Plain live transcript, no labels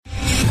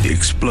The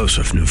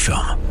explosive new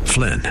film,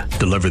 Flynn,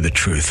 deliver the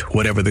truth,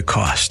 whatever the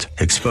cost,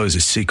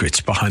 exposes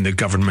secrets behind the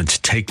government's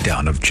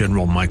takedown of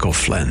General Michael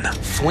Flynn.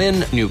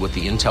 Flynn knew what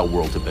the intel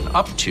world had been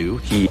up to.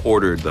 He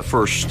ordered the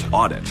first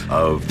audit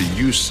of the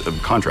use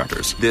of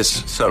contractors.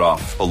 This set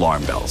off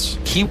alarm bells.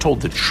 He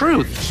told the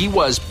truth. He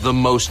was the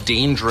most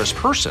dangerous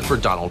person for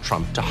Donald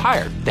Trump to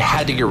hire. They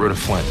had to get rid of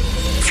Flynn.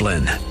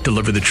 Flynn,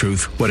 deliver the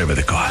truth, whatever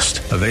the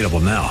cost. Available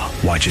now.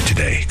 Watch it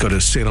today. Go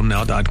to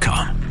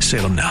salemnow.com.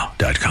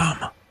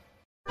 salemnow.com.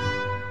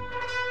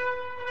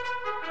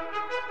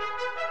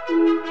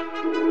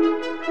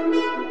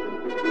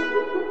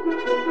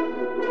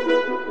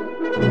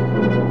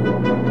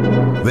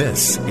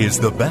 This is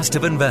The Best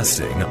of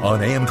Investing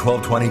on AM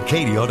 1220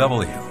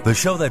 KDOW, the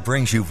show that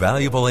brings you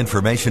valuable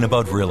information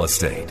about real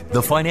estate,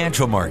 the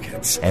financial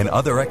markets, and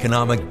other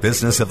economic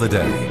business of the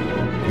day.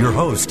 Your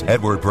host,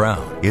 Edward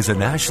Brown, is a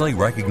nationally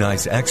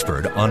recognized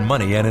expert on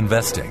money and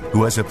investing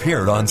who has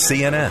appeared on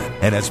CNN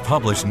and has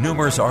published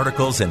numerous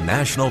articles in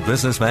national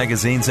business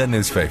magazines and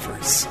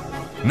newspapers.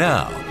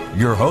 Now,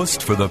 your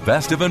host for The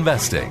Best of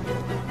Investing,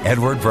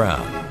 Edward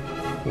Brown.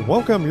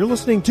 Welcome. You're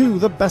listening to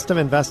The Best of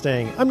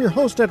Investing. I'm your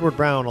host, Edward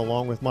Brown,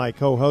 along with my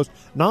co-host,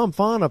 Nam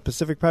Phan of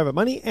Pacific Private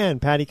Money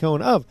and Patty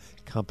Cohn of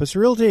Compass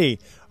Realty.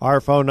 Our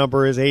phone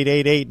number is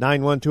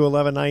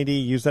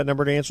 888-912-1190. Use that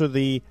number to answer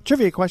the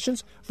trivia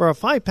questions for a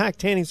 5-pack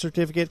tanning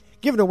certificate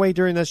given away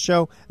during this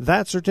show.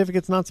 That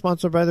certificate's not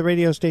sponsored by the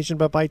radio station,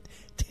 but by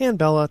Tan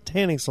Bella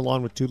Tanning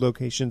Salon with 2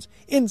 locations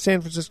in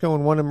San Francisco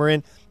and 1 in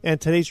Marin.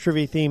 And today's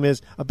trivia theme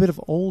is a bit of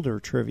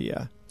older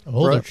trivia.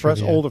 For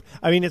us older.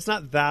 I mean, it's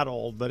not that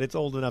old, but it's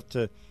old enough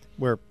to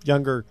where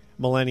younger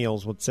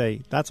millennials would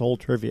say, that's old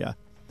trivia.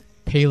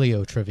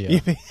 Paleo trivia.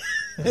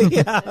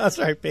 Yeah, that's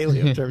right,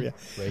 paleo trivia.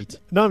 Great.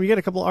 Noam, you got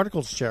a couple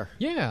articles to share.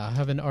 Yeah, I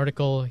have an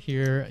article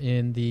here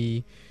in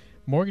the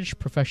Mortgage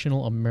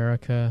Professional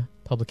America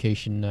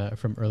publication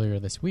from earlier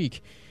this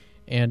week.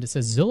 And it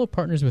says, Zillow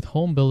partners with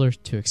home builders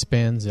to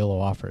expand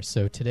Zillow offers.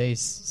 So today's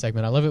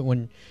segment, I love it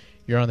when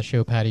you're on the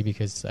show, Patty,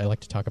 because I like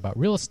to talk about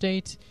real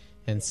estate.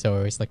 And so I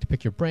always like to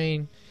pick your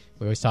brain.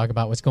 We always talk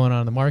about what's going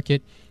on in the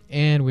market,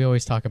 and we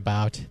always talk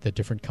about the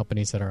different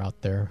companies that are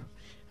out there,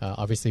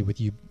 obviously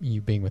with you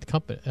being with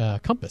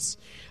Compass.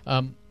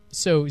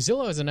 So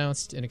Zillow has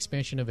announced an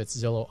expansion of its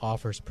Zillow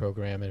Offers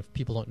program, and if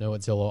people don't know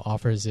what Zillow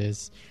Offers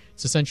is,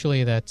 it's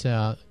essentially that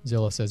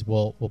Zillow says,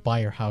 we'll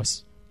buy your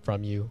house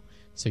from you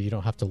so you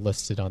don't have to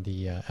list it on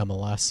the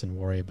MLS and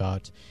worry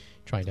about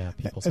trying to have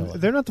people sell it.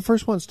 They're not the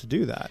first ones to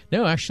do that.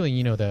 No,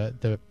 actually,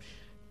 the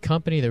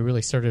company that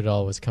really started it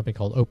all was a company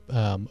called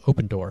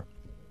Open Door.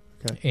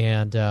 Okay.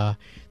 And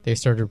they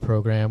started a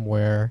program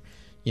where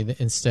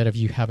instead of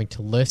you having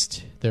to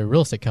list their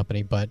real estate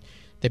company, but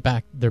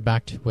they're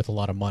backed with a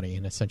lot of money.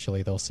 And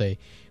essentially they'll say,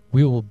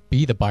 we will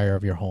be the buyer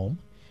of your home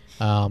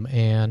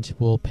and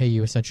we'll pay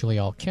you essentially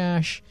all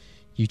cash.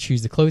 You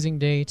choose the closing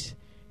date.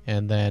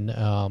 And then,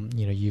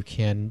 you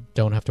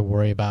don't have to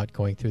worry about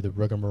going through the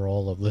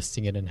rigmarole of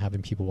listing it and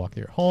having people walk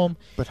through your home.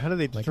 But how do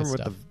they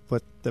determine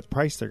what the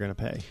price they're going to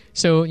pay?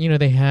 So,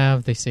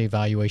 they say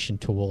valuation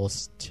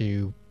tools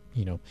to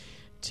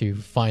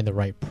find the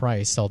right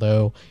price.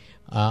 Although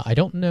I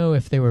don't know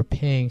if they were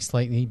paying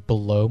slightly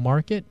below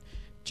market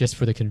just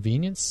for the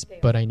convenience,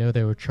 but I know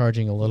they were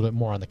charging a little bit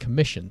more on the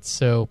commission.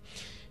 So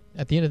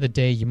at the end of the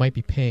day, you might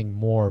be paying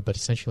more, but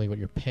essentially what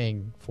you're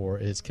paying for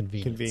is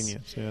convenience.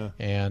 Convenience, yeah.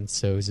 And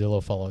so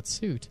Zillow followed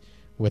suit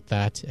with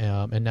that.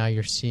 And now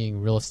you're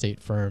seeing real estate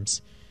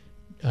firms,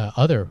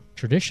 other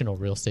traditional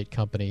real estate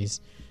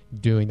companies,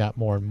 doing that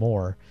more and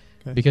more.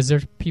 Okay. Because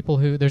there's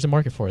a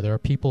market for it. There are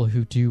people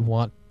who do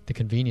want the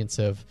convenience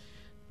of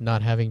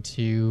not having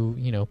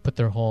to, put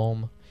their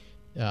home,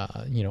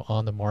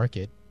 on the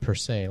market per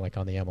se, like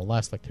on the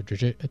MLS, like the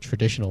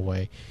traditional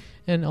way.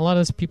 And a lot of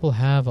those people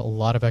have a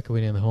lot of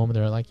equity in the home, and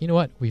they're like, you know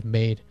what, we've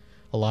made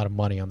a lot of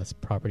money on this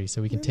property,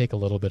 so we can take a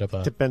little bit of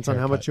a depends on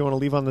how much you want to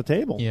leave on the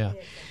table. Yeah.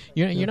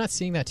 You're not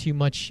seeing that too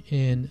much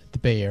in the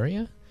Bay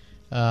Area,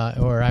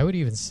 or I would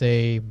even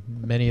say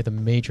many of the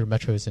major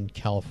metros in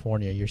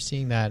California. You're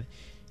seeing that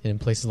in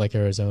places like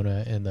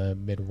Arizona and the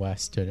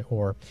Midwest,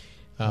 or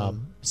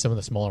some of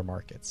the smaller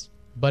markets.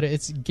 But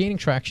it's gaining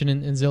traction,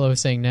 and Zillow is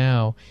saying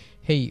now,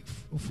 hey,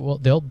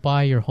 they'll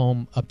buy your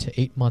home up to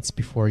 8 months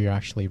before you're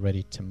actually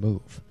ready to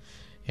move.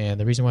 And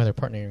the reason why they're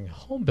partnering with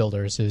home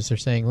builders is they're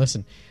saying,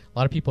 listen, a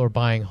lot of people are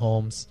buying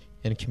homes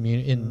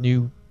in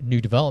new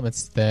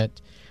developments that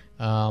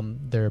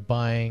they're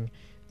buying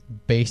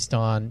based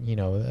on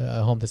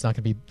a home that's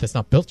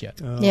not built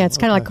yet. It's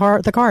kind of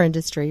like the car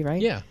industry,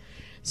 right? Yeah.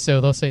 So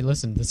they'll say,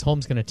 listen, this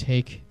home's going to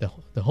take the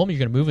home you're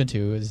going to move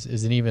into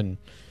doesn't even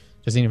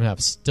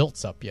have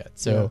stilts up yet.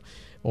 So. Yeah.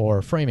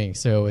 Or framing,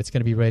 so it's going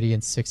to be ready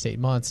in 6 to 8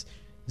 months.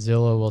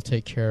 Zillow will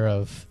take care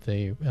of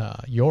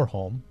your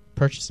home,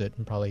 purchase it,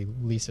 and probably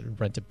lease it and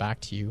rent it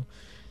back to you.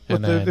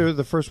 But they're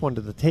the first one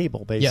to the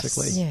table,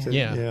 basically. Yes.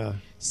 Yeah.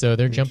 So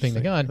they're jumping the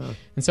gun,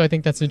 and so I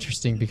think that's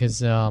interesting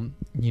because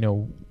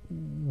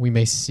we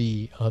may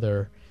see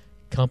other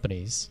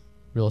companies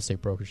real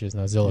estate brokerages.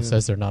 Now, Zillow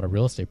says they're not a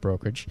real estate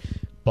brokerage,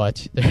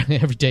 but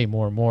every day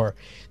more and more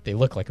they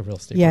look like a real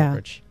estate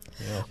brokerage.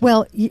 Yeah.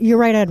 Well, you're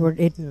right, Edward.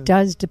 It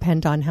does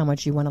depend on how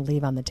much you want to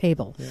leave on the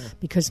table. Yeah.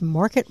 Because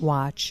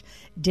MarketWatch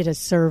did a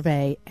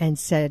survey and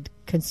said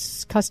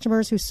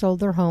customers who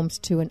sold their homes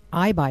to an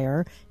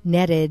iBuyer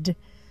netted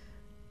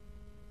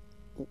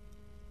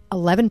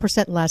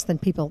 11% less than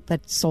people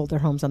that sold their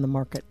homes on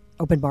the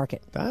open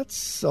market.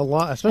 That's a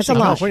lot, especially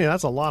in California.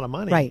 That's a lot of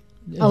money. Right.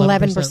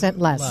 11%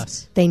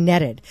 less they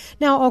netted.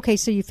 Now, okay,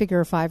 so you figure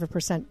a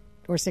 5%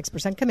 or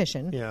 6%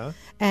 commission. Yeah.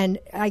 And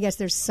I guess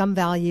there's some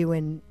value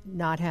in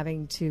not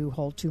having to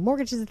hold two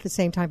mortgages at the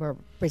same time, or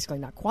basically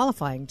not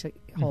qualifying to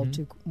hold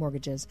two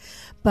mortgages.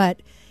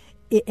 But,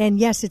 and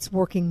yes, it's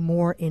working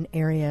more in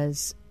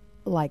areas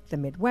like the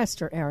Midwest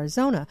or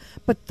Arizona,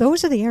 but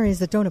those are the areas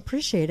that don't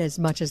appreciate as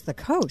much as the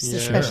coast,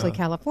 especially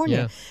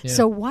California. Yeah.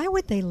 So why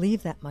would they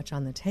leave that much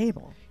on the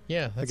table?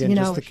 Yeah. That's Again,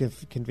 just the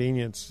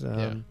convenience.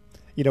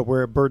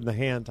 We're a bird in the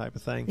hand type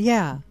of thing.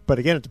 Yeah. But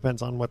again, it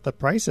depends on what the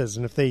price is.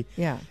 And if they,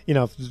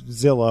 if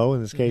Zillow,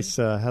 in this case,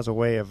 has a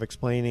way of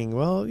explaining,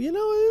 well,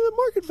 the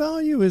market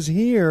value is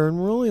here and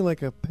we're only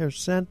like a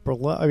percent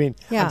below. I mean,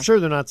 I'm sure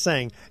they're not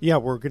saying,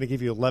 we're going to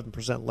give you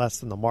 11% less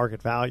than the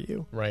market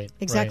value. Right.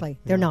 Exactly. Right.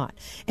 They're not.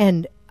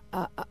 And,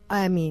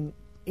 I mean,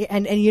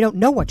 and you don't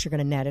know what you're going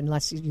to net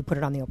unless you put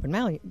it on the open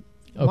market.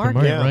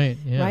 Right.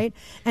 Yeah. Right.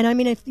 And I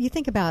mean, if you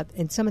think about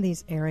in some of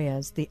these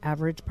areas, the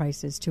average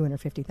price is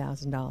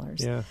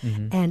 $250,000. Yeah.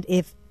 And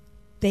if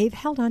they've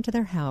held on to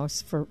their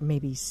house for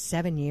maybe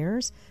 7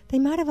 years, they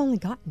might have only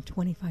gotten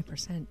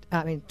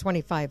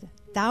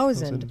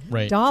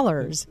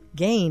 $25,000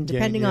 gain,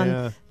 depending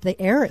on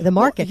the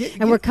market.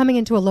 And we're coming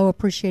into a low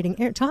appreciating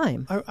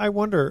time. I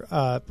wonder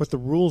what the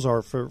rules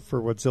are for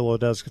what Zillow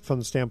does from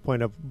the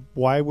standpoint of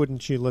why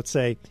wouldn't you, let's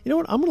say, I'm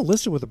going to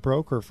list it with a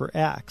broker for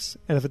X,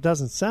 and if it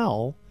doesn't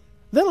sell,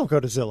 then I'll go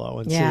to Zillow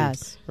and see.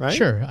 Right?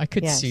 Sure, I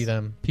could see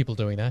people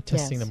doing that,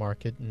 testing the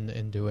market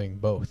and doing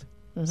both.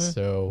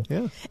 So,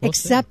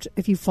 except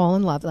if you fall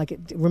in love,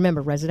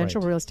 remember,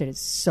 residential real estate is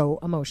so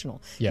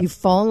emotional. You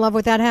fall in love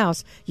with that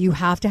house, you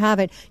have to have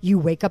it. You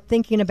wake up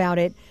thinking about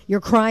it.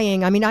 You're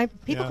crying. I mean,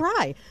 people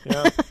cry.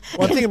 Yeah.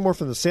 Well, I'm thinking more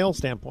from the sales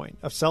standpoint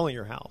of selling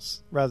your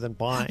house rather than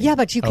buying. Yeah,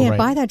 but you can't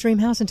buy that dream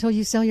house until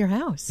you sell your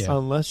house. Yeah.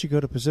 Unless you go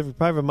to Pacific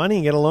Private Money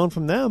and get a loan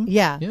from them.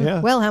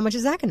 Yeah. Well, how much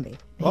is that going to be?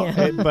 Well,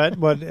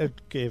 but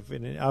if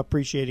in an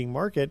appreciating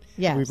market,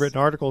 we've written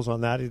articles on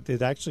that.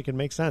 It actually can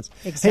make sense.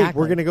 Exactly. Hey,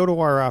 we're going to go to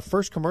our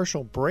first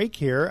commercial break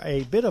here.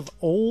 A bit of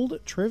old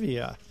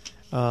trivia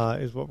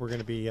is what we're going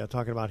to be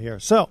talking about here.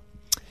 So,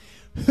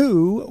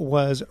 who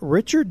was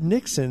Richard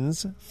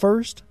Nixon's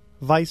first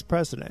vice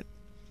president?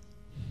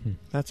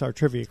 That's our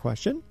trivia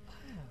question.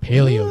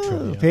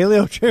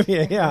 Paleo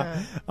trivia,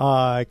 yeah.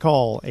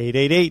 Call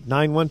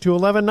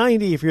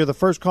 888-912-1190. If you're the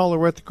first caller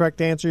with the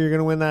correct answer, you're going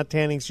to win that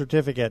tanning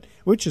certificate,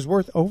 which is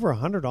worth over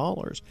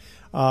 $100.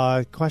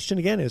 Question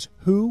again is,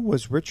 who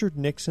was Richard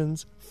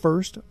Nixon's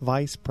first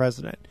vice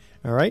president?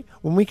 All right.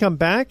 When we come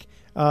back,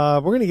 we're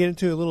going to get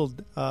into a little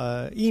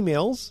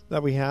emails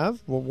that we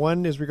have. Well,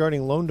 one is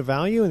regarding loan to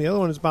value, and the other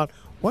one is about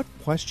what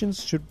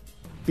questions should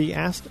be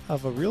asked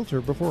of a realtor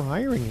before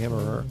hiring him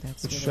or her,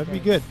 which should be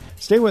good.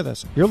 Stay with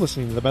us. You're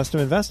listening to The Best of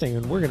Investing,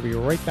 and we're going to be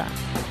right back.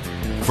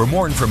 For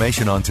more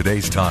information on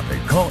today's topic,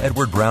 call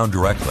Edward Brown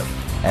directly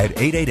at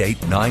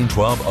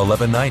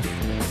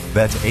 888-912-1190.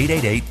 That's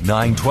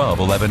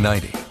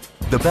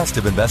 888-912-1190. The Best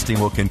of Investing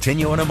will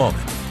continue in a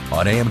moment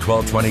on AM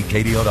 1220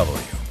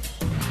 KDOW.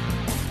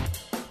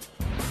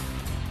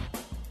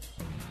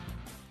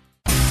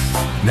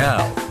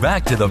 Now,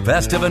 back to the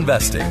Best of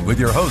Investing with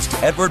your host,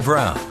 Edward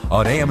Brown,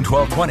 on AM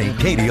 1220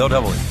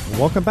 KDOW.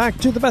 Welcome back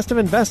to the Best of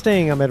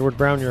Investing. I'm Edward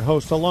Brown, your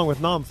host, along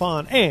with Nam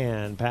Phan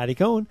and Patty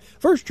Cohen.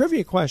 First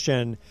trivia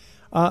question.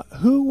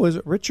 Who was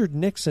Richard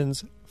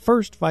Nixon's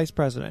first vice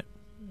president?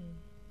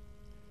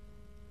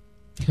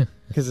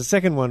 Because the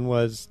second one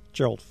was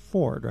Gerald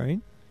Ford, right?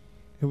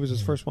 Who was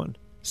his first one?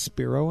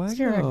 Spiro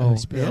Agnew.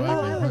 Spiro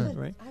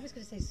Agnew. Right. I was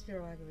going to say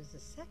Spiro Agnew was the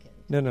second.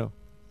 No.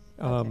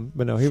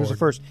 But no, he was the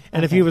first.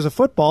 And if he was a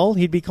football,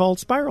 he'd be called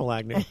Spiral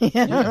Agnew.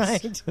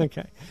 Right.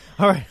 Okay.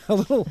 All right. A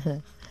little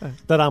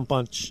da-dum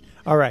bunch.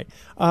 All right.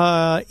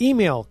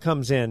 Email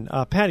comes in.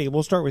 Patty,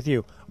 we'll start with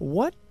you.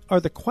 What are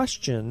the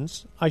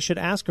questions I should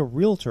ask a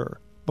realtor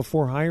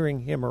before hiring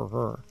him or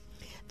her?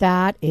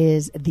 That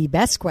is the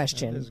best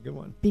question. That is a good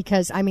one.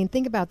 Because, I mean,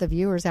 think about the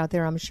viewers out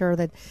there. I'm sure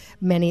that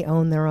many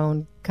own their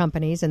own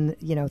companies. And,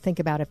 think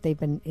about if they've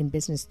been in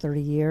business 30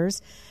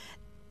 years.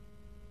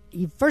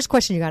 First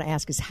question you got to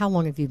ask is, how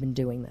long have you been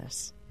doing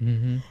this?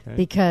 Mm-hmm. Okay.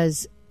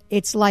 Because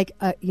it's like,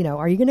 are you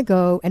going to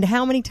go, and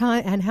how many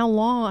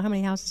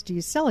houses do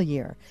you sell a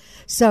year?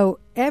 So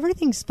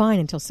everything's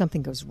fine until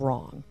something goes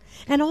wrong.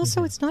 And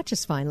also, it's not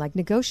just fine. Like,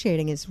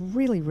 negotiating is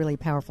really, really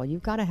powerful. You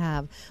got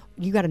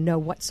to know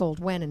what sold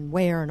when and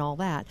where and all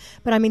that.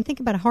 But I mean, think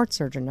about a heart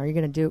surgeon. Are you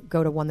going to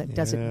go to one that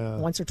does it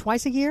once or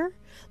twice a year?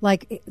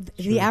 Like,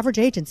 the average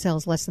agent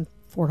sells less than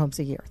 4 homes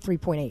a year,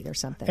 3.8 or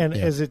something. And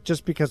is it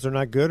just because they're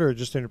not good, or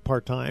just in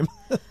part time?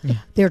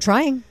 They're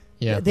trying.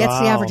 Yeah. That's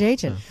the Wow. average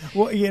agent.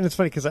 Well, yeah, and it's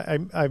funny because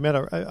I met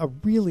a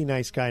really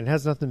nice guy, and it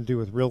has nothing to do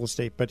with real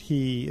estate, but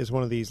he is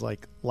one of these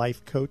like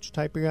life coach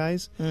type of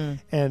guys,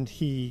 and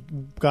he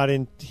got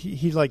in.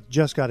 He like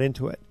just got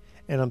into it,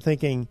 and I'm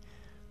thinking,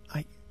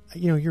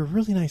 you're a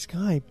really nice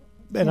guy,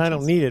 and I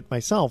don't need it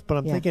myself, but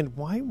I'm thinking,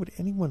 why would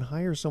anyone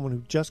hire someone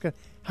who just got?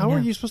 How are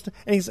you supposed to?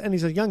 And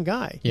he's a young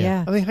guy.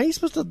 Yeah. I mean, how are you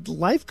supposed to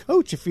life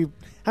coach if you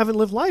haven't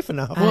lived life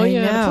enough? Well, I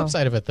yeah. The know. flip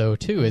side of it, though,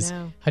 too, is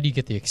know. how do you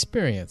get the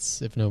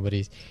experience if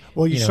nobody's?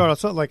 Well, you know, start off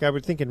so, like I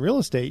would think in real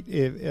estate,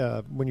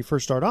 when you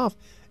first start off,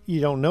 you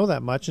don't know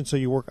that much, and so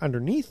you work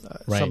underneath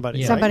right. somebody.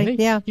 Yeah. right? Somebody, I think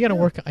yeah. You got to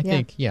work. I Yeah.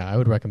 think. Yeah, I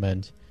would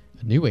recommend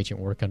a new agent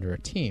work under a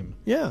team.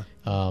 Yeah.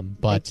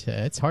 But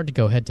it's hard to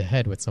go head to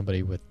head with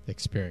somebody with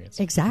experience.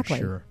 for Exactly.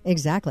 Sure.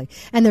 Exactly.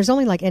 And there's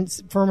only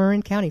for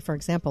Marin County, for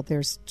example,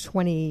 there's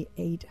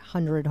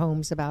 2,800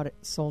 homes about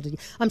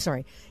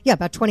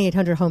about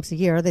 2,800 homes a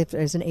year.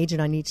 There's an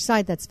agent on each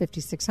side. That's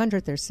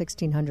 5,600. There's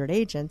 1,600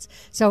 agents.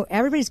 So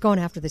everybody's going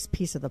after this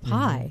piece of the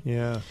pie.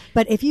 Yeah.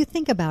 But if you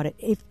think about it,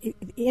 if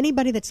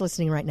anybody that's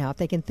listening right now, if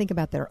they can think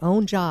about their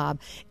own job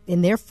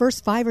in their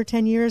first 5 or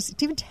 10 years,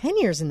 even 10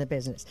 years in the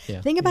business,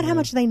 think about how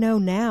much they know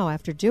now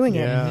after doing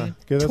Yeah. it.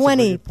 Good, that's a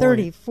 20, pretty good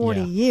 30, point. 40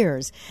 Yeah.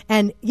 years.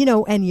 And,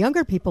 and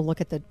younger people look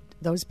at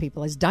those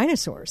people as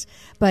dinosaurs.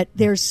 But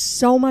there's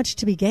so much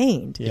to be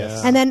gained.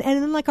 Yes. And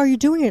then like, are you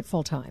doing it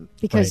full time?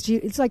 Because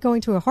Right. it's like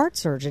going to a heart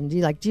surgeon. Do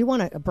you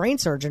want a brain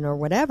surgeon or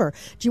whatever?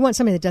 Do you want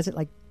somebody that does it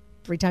like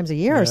 3 times a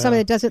year or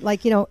somebody that does it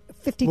like,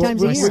 50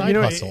 times a well, year? side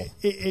hustle.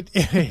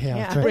 That's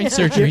right. Brain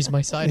surgery is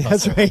my side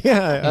That's hustle. right.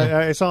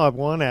 Yeah, I saw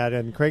one ad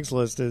on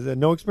Craigslist.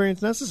 No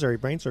experience necessary.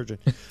 Brain surgeon.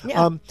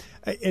 Yeah.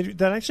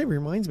 That actually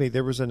reminds me.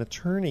 There was an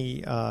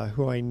attorney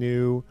who I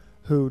knew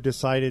who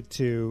decided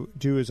to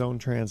do his own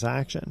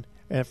transaction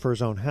for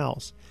his own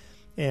house,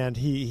 and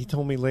he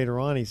told me later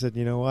on. He said,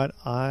 "You know what?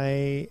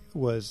 I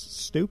was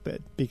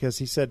stupid because,"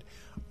 he said,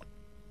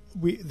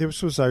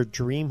 this was our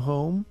dream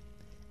home,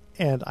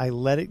 and I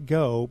let it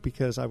go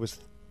because I was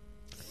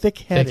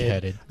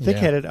thick-headed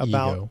Yeah.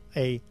 about Ego.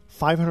 a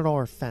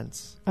 $500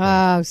 fence.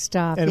 Oh,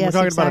 stop. And Yes,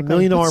 we're talking about $1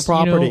 million That's- you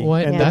know property.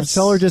 what? And the That's-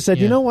 seller just said,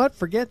 yeah. you know what?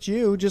 Forget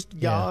you. Just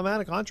Yeah. I'm out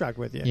of contract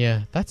with you.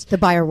 Yeah, that's The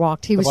buyer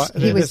walked. He was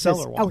the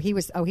seller walked. he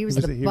was He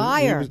the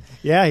buyer.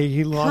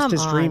 he lost Come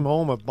his dream on.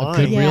 home of a buying.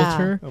 good Yeah.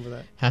 realtor Over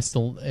that.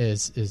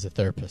 is a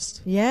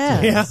therapist.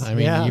 Yes. Yeah. I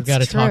mean, Yeah, you've got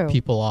to it's talk true.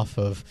 people off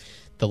of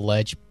the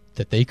ledge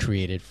that they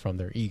created from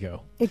their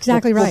ego.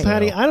 Exactly Well, right.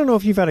 Patty, I don't know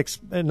if you've had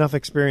enough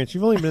experience.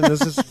 You've only been in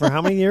this for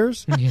how many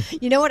years?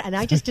 You know what? And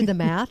I just did the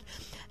math.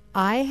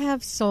 I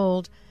have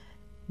sold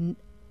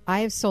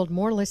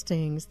more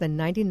listings than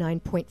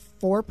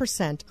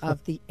 99.4%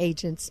 of the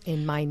agents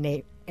in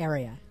my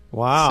area.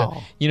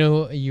 Wow.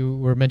 So, you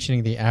were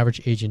mentioning the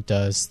average agent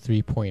does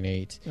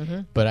 3.8,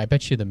 but I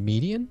bet you the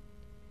median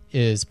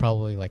is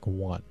probably like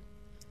 1.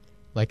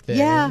 Like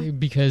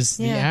because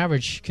the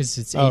average, because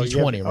it's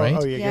 80-20, right?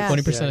 Oh, yeah, Yeah.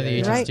 20% of the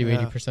agents Right. do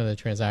 80% of the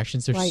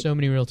transactions. There's Right. so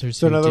many realtors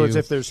So who in other words, do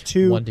if there's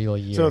two, one deal a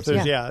year. so if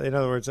there's Yeah. in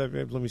other words,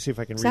 let me see if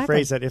I can Exactly.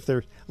 rephrase that. If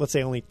there, let's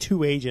say, only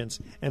 2 agents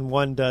and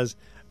one does,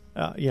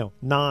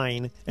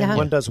 9, and Uh-huh.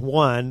 one does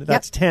 1,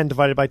 that's 10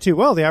 divided by 2.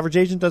 Well, the average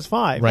agent does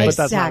 5, Right. but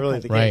that's not really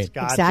the Exactly. case. Right.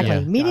 Gotcha. Exactly.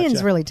 Yeah. Median's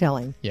Gotcha. really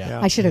telling. Yeah.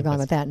 I should have gone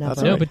with that number.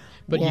 that's No, right.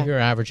 but Yeah. you hear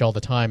average all the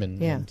time,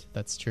 and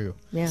that's true.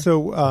 Yeah.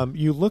 So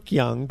you look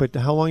young, but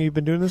how long have you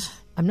been doing this?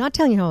 I'm not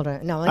telling you how old I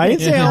am. No, I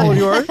didn't say how old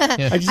you are. I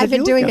just I've said been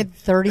you doing look it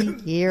 30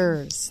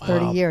 years.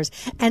 30 years.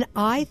 And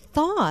I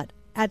thought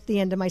at the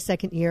end of my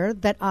second year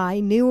that I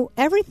knew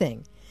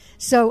everything.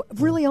 So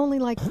really only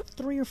like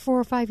 3 or 4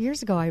 or 5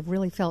 years ago, I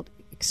really felt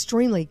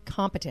extremely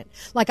competent.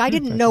 Like I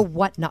didn't know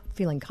what not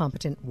feeling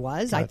competent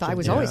was. I thought I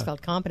was always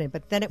felt competent,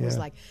 but then it was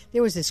like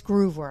there was this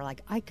groove where like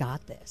I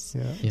got this.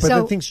 young. Yeah. But So-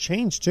 then things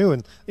change too,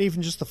 and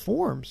even just the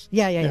forms.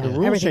 Yeah. And the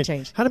rules Everything change.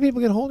 changed. How do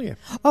people get a hold of you?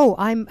 Oh,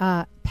 I'm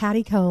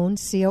Patty Cohn,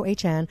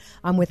 Cohn.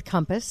 I'm with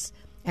Compass,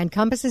 and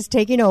Compass is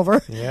taking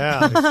over.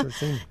 Yeah. sure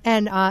seem.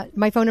 And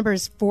my phone number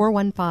is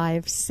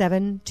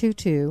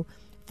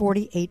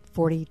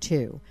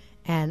 415-722-4842.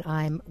 And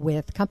I'm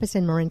with Compass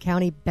in Marin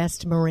County,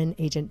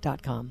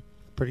 bestmarinagent.com.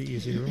 Pretty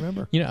easy to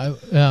remember.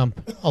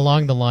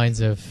 Along the lines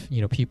of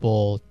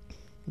people,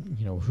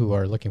 who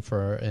are looking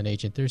for an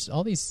agent, there's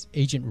all these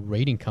agent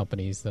rating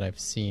companies that I've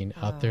seen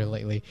out there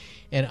lately,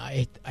 and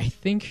I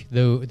think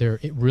though they're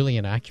really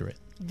inaccurate.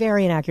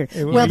 Very inaccurate.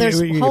 Well,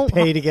 you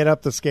pay to get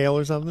up the scale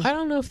or something? I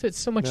don't know if it's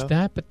so much No?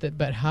 that,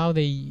 but how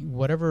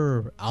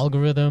whatever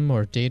algorithm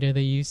or data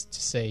they use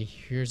to say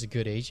here's a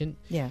good agent.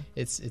 Yeah.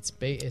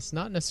 It's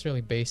not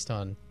necessarily based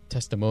on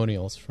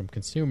testimonials from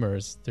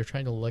consumers. They're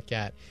trying to look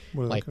at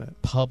What are they like looking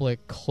at?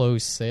 public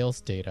closed sales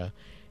data,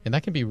 and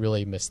that can be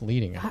really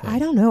misleading. I think. I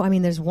don't know. I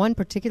mean, there's one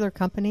particular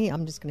company,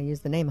 I'm just going to use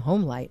the name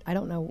Homelight. I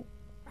don't know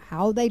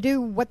how they do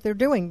what they're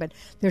doing, but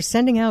they're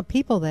sending out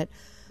people that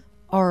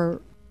are,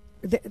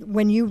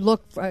 when you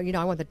look, for, I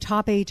want the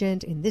top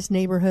agent in this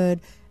neighborhood,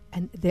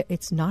 and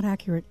it's not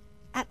accurate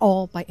at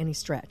all by any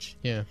stretch.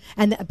 Yeah.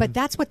 And but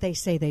that's what they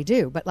say they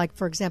do. But like,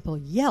 for example,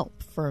 Yelp,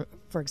 for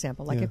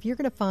example, like if you're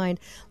going to find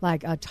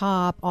like a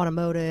top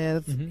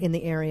automotive in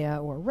the area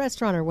or a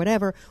restaurant or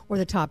whatever, or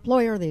the top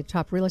lawyer, the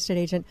top real estate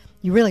agent,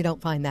 you really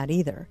don't find that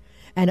either.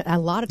 And a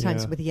lot of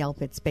times with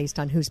Yelp, it's based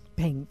on who's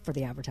paying for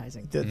the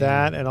advertising.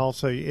 That, and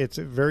also it's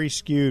very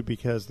skewed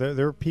because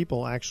there are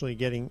people actually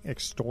getting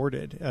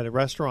extorted at a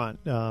restaurant.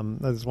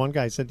 This one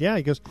guy said,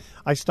 he goes,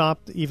 I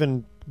stopped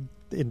even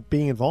in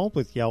being involved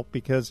with Yelp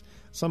because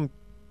some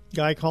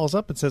guy calls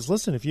up and says,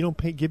 listen, if you don't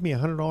give me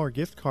 $100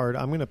 gift card,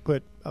 I'm going to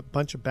put a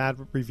bunch of bad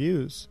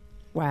reviews.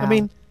 Wow. I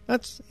mean,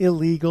 that's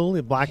illegal,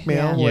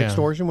 blackmail, Yeah.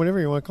 extortion, whatever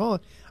you want to call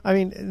it. I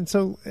mean, and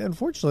so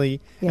unfortunately,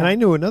 and I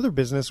knew another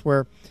business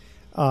where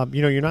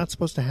you're not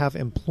supposed to have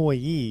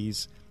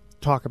employees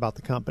talk about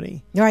the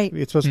company. Right.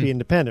 It's supposed to be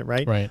independent,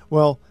 right? Right.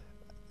 Well,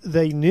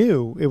 they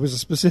knew it was a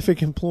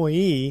specific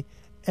employee,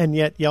 and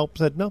yet Yelp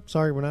said, nope,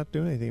 sorry, we're not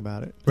doing anything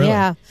about it. Really?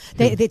 Yeah.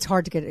 It's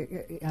hard to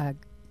get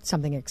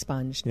something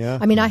expunged. Yeah.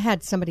 I mean, I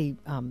had somebody,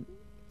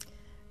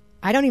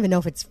 I don't even know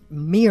if it's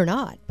me or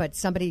not, but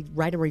somebody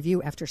write a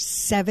review after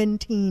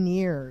 17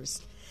 years.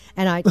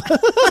 And I...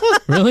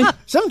 Really?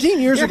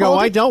 17 years ago,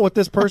 I dealt with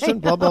this person,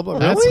 blah, blah, blah.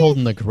 That's Really?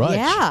 holding the grudge.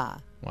 Yeah.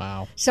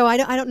 Wow. So I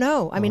don't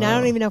know. I mean, I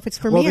don't even know if it's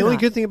for Well, me the or only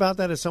not. good thing about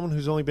that is someone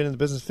who's only been in the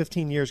business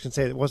 15 years can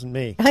say it wasn't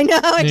me. I know,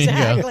 you go.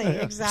 exactly.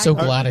 Exactly. So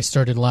glad I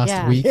started last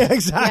Yeah. week. Yeah,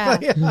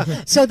 exactly.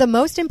 Yeah. So the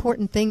most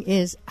important thing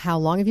is how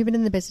long have you been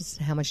in the business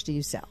and how much do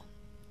you sell?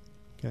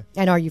 Okay.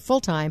 And are you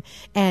full-time?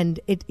 And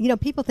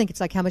people think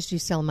it's like, how much do you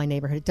sell in my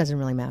neighborhood? It doesn't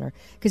really matter.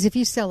 Because if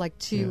you sell like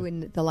 2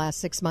 in the last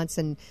 6 months,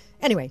 and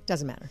anyway, it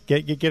doesn't matter.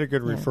 Get a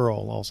good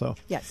referral also.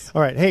 Yes.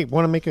 All right. Hey,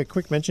 want to make a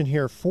quick mention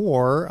here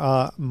for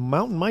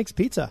Mountain Mike's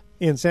Pizza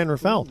in San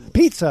Rafael.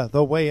 Pizza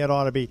the way it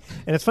ought to be.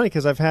 And it's funny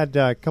because I've had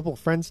a couple of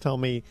friends tell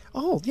me,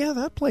 oh, yeah,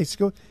 that place.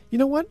 Go, you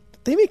know what?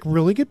 They make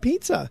really good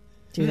pizza.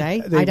 Do they?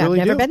 They I've really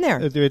never do. been there.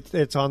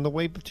 It's on the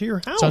way to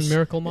your house. on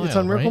Miracle Mile, It's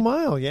on Miracle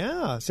right? Mile,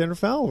 yeah. San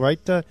Rafael, right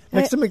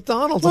next to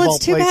McDonald's. Well, of all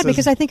it's too places. bad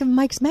because I think of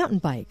Mike's mountain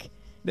bike.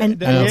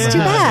 And Yeah. it's too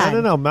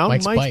bad. No, Mountain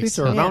Mike's Mike's Bites.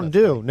 Pizza or Yeah. Mountain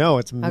Dew. No,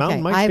 it's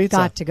Mountain Mike's I've Pizza.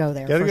 got to go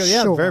there Gotta for go.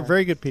 Yeah, sure. very,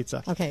 very good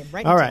pizza. Okay,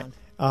 write it All right.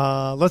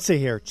 down. Let's see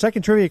here.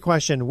 Second trivia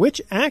question. Which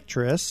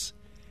actress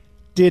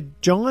did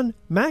John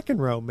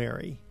McEnroe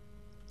marry?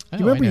 Do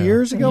you remember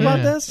years ago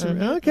about this?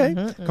 Okay.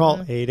 Call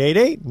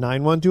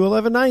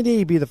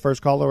 888-912-1190. Be the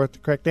first caller with the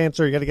correct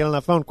answer. You got to get on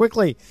that phone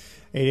quickly.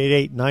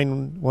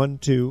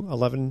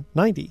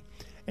 888-912-1190.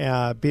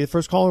 Be the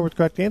first caller with the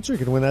correct answer. You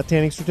can win that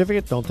tanning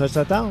certificate. Don't touch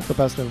that dial. The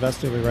Best of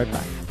Investing. We'll be right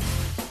back.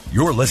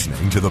 You're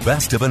listening to The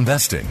Best of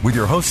Investing with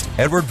your host,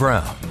 Edward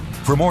Brown.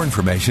 For more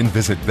information,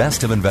 visit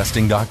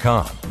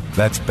bestofinvesting.com.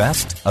 That's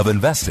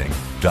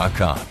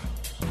bestofinvesting.com.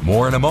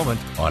 More in a moment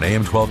on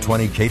AM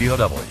 1220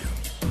 KDOW.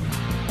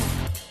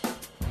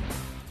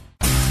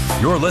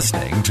 You're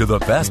listening to The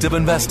Best of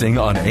Investing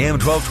on AM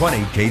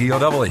 1220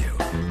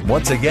 KDOW.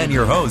 Once again,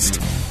 your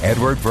host,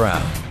 Edward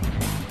Brown.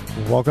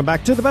 Welcome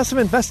back to The Best of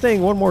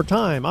Investing. One more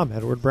time, I'm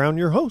Edward Brown,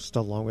 your host,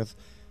 along with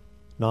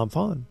Nam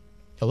Phan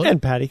Hello.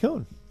 and Patty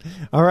Cohn.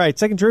 All right,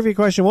 second trivia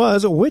question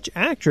was, which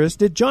actress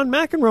did John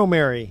McEnroe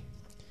marry?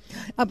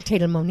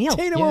 Tatum O'Neal.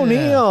 Tatum Yeah.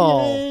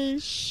 O'Neal.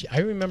 I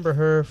remember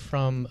her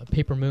from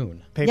Paper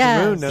Moon. Paper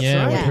Yes. Moon, that's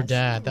yeah, right. with her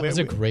dad. That was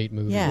a We- great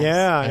movie. Yes.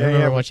 Yeah, I yeah, remember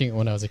yeah. watching it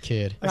when I was a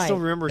kid. I still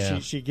Right. remember Yeah.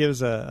 she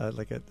gives a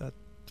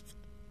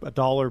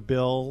dollar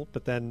bill,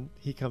 but then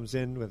he comes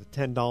in with a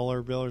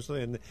 $10 bill or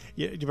something. And do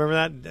you remember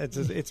that?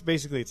 It's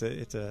basically it's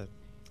a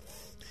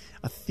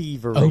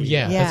thievery. Oh,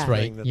 yeah, Yeah. that's right.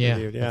 thing that they Yeah,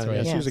 do. that's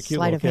right. She was a cute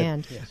Sleight little of kid.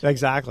 hand.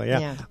 Exactly.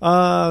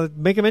 Yeah.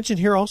 Make a mention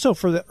here also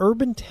for the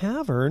Urban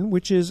Tavern,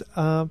 which is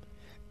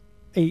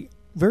a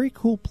very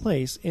cool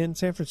place in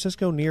San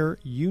Francisco near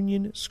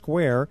Union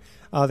Square.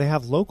 They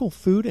have local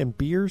food and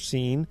beer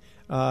scene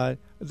on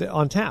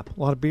tap. A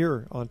lot of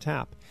beer on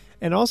tap.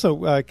 And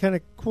also, kind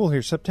of cool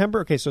here,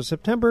 September. Okay, so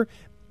September,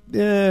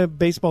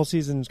 baseball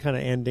season's kind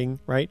of ending,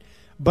 right?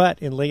 But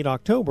in late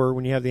October,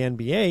 when you have the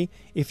NBA,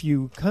 if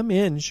you come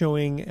in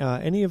showing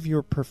any of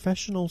your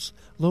professionals'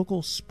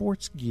 local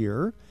sports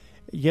gear,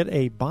 you get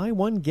a buy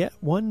one, get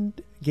one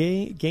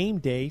game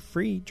day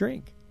free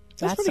drink.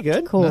 That's pretty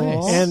good. Cool.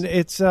 Nice. And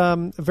it's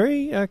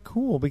very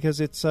cool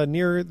because it's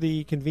near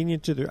the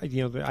convenient to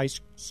the ice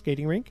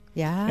skating rink.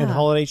 Yeah. And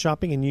holiday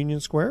shopping in Union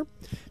Square.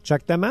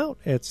 Check them out.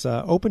 It's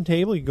Open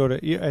Table. You can go to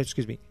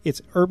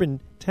it's Urban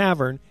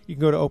Tavern. You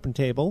can go to Open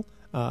Table.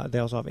 They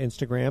also have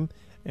Instagram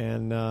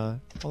and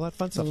all that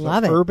fun stuff.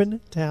 Love it.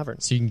 Urban Tavern.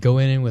 So you can go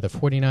in with a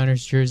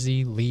 49ers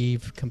jersey,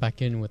 leave, come back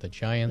in with a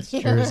Giants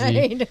jersey.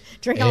 Right.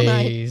 Drink all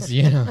night. A's,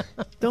 yeah.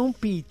 Don't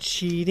be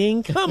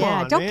cheating. Come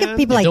Yeah, on, don't man. give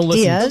people Don't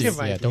listen to ideas. Give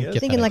yeah, don't ideas. get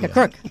Thinking that like a idea.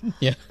 crook.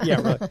 Yeah.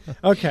 Yeah, really.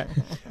 Okay.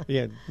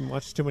 Yeah,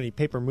 watch too many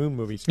Paper Moon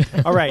movies.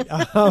 All right.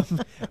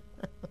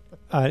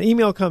 An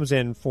email comes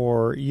in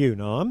for you,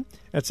 Nam.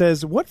 It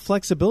says, what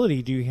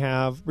flexibility do you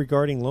have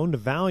regarding loan to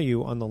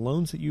value on the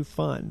loans that you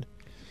fund?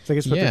 So I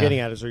guess what they're Yeah. getting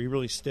at is, are you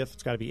really stiff?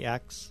 It's got to be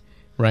X.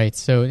 Right.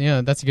 So,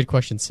 yeah, that's a good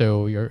question.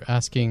 So you're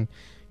asking,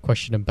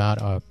 question about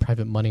a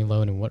private money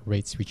loan and what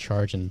rates we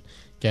charge. And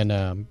again,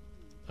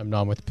 I'm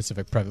Nam with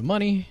Pacific Private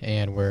Money,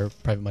 and we're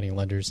private money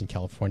lenders in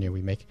California.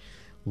 We make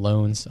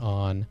loans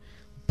on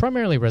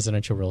primarily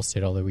residential real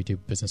estate, although we do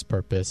business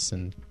purpose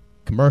and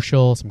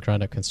commercial, some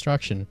ground up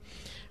construction.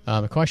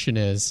 The question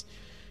is,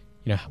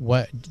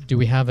 what do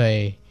we have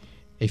a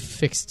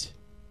fixed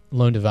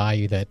loan to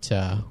value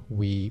that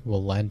we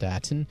will lend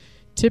at? And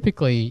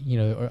typically,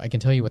 I can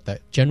tell you what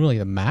generally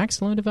the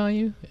max loan to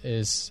value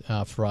is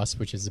for us,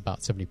 which is about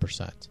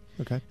 70%.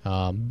 Okay.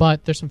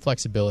 But there's some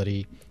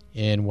flexibility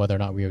in whether or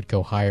not we would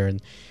go higher.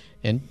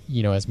 And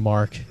as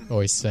Mark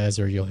always says,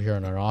 or you'll hear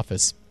in our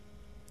office,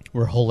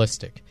 we're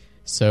holistic.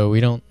 So we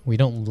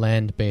don't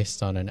lend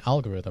based on an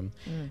algorithm,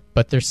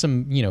 but there's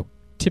some,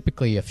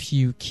 typically a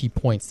few key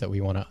points that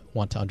we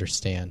want to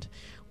understand.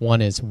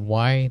 One is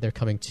why they're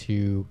coming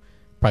to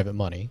private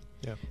money.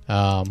 Yeah.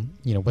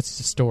 What's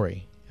the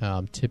story?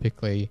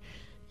 Typically,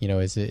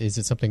 is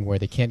it something where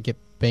they can't get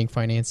bank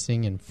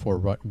financing, and for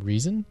what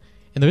reason?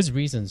 And those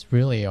reasons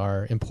really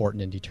are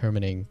important in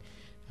determining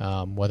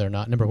whether or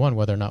not, number one,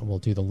 whether or not we'll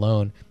do the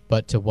loan,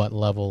 but to what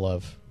level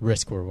of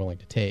risk we're willing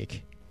to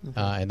take.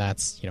 And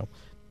that's,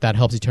 that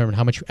helps determine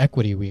how much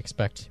equity we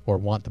expect or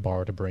want the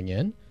borrower to bring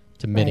in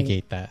to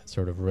mitigate that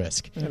sort of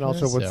risk. And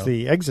also, what's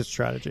the exit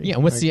strategy? Yeah,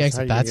 what's the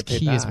exit? That's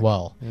key as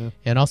well. Yeah.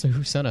 And also,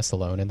 who sent us the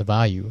loan and the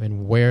value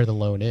and where the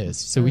loan is.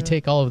 So we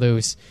take all of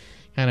those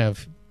kind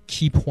of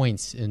key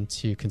points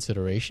into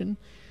consideration,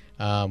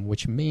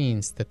 which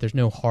means that there's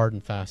no hard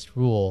and fast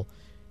rule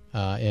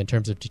in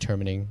terms of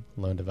determining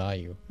loan to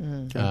value.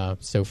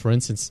 So, for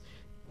instance,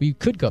 we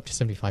could go up to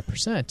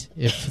 75%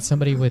 if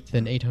somebody with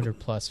an 800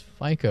 plus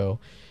FICO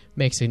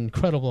makes an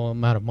incredible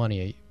amount of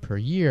money per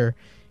year,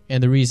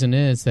 and the reason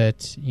is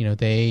that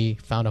they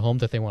found a home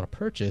that they want to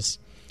purchase,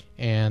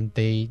 and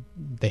they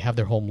have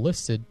their home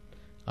listed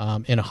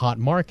in a hot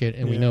market,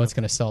 and we know it's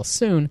going to sell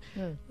soon.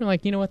 We're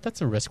like, you know what,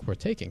 that's a risk we're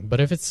taking. But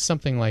if it's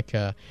something like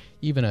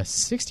even a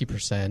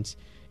 60%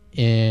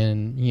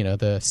 in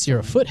the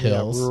Sierra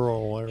foothills,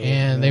 rural area,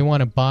 and they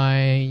want to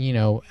buy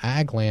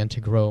ag land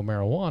to grow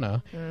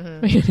marijuana,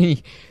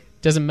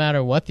 doesn't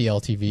matter what the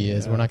LTV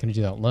is, we're not going to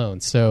do that loan.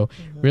 So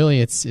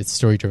really, it's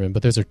story driven.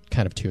 But those are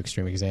kind of two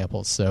extreme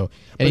examples. So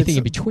anything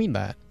in between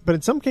that. But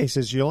in some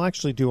cases, you'll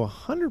actually do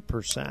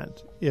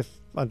 100% if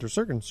under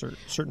certain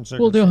circumstances.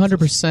 We'll do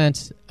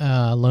 100%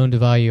 loan to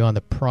value on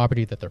the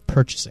property that they're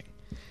purchasing.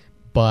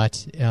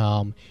 But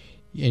and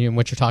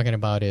what you're talking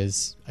about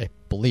is, I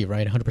believe,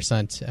 right,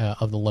 100%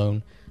 of the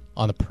loan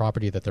on the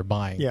property that they're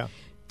buying. Yeah.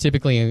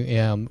 Typically,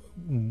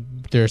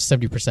 there's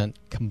 70%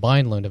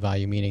 combined loan to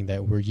value, meaning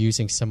that we're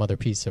using some other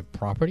piece of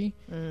property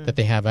that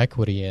they have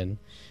equity in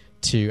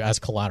as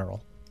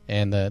collateral,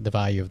 and the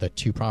value of the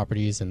two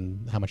properties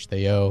and how much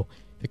they owe.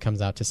 If it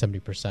comes out to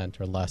 70%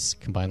 or less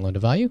combined loan to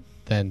value,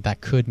 then that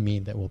could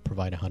mean that we'll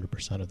provide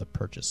 100% of the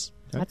purchase.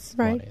 That's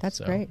right. money. That's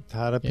great.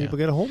 How do people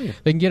get a hold of you?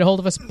 They can get a hold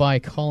of us by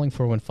calling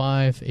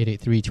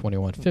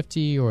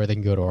 415-883-2150, or they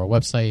can go to our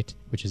website,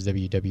 which is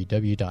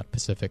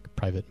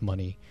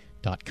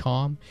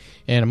www.pacificprivatemoney.com.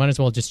 And I might as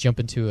well just jump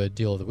into a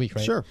deal of the week,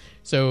 right? Sure.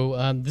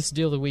 So this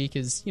deal of the week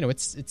is,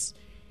 it's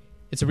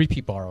a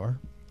repeat borrower,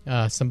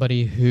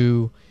 somebody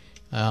who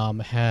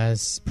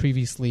has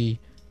previously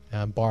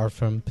borrowed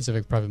from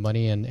Pacific Private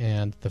Money,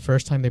 and the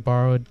first time they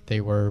borrowed,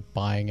 they were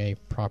buying a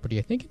property,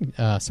 I think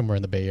somewhere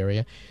in the Bay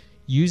Area,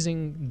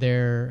 using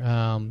their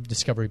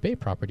Discovery Bay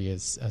property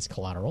as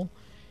collateral.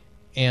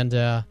 And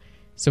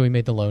so we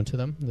made the loan to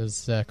them. It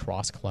was a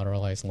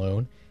cross-collateralized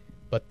loan.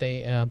 But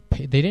they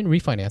didn't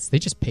refinance. They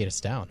just paid us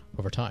down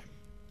over time.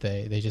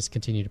 They just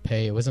continued to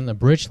pay. It wasn't a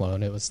bridge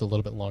loan. It was a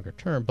little bit longer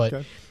term. But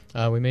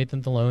we made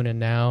them the loan, and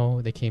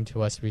now they came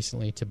to us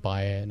recently to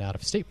buy an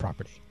out-of-state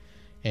property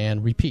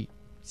and repeat.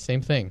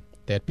 Same thing.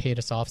 They had paid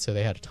us off, so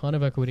they had a ton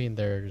of equity in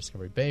their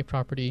Discovery Bay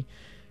property.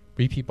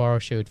 Repeat borrow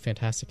showed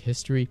fantastic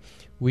history.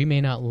 We may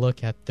not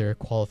look at their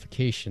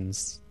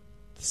qualifications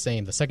the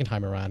same the second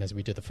time around as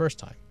we did the first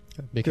time.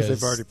 Because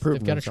they've already proven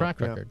they've got a track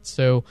record.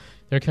 So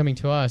they're coming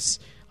to us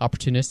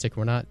opportunistic.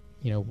 We're not,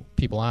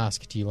 people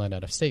ask, do you lend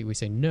out of state? We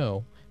say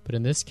no. But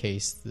in this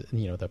case,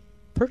 the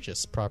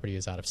purchase property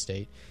is out of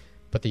state,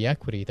 but the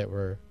equity that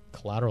we're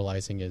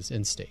collateralizing is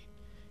in state.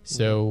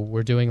 So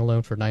we're doing a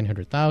loan for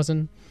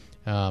 $900,000.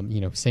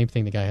 Same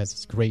thing. The guy has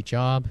this great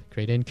job,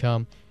 great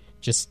income,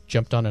 just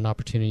jumped on an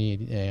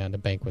opportunity, and the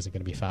bank wasn't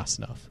going to be fast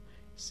enough.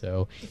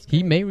 So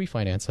he may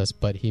refinance us,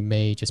 but he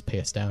may just pay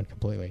us down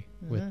completely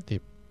with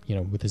the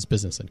with his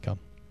business income.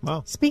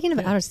 Wow. Speaking of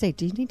out of state,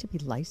 do you need to be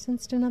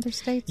licensed in other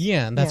states?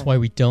 Yeah, and that's why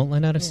we don't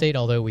lend out of state,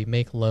 although we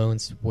make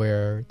loans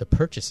where the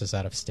purchase is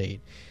out of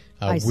state.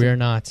 We're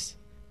not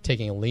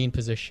taking a lien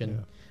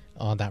position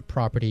on that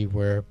property.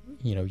 We're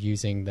taking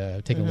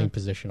a lien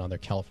position on their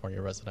California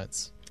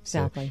residence.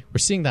 Exactly. So we're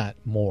seeing that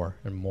more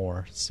and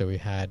more. So we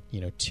had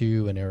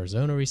 2 in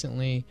Arizona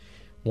recently,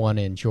 1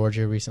 in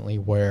Georgia recently,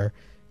 where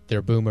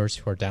they're boomers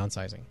who are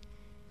downsizing,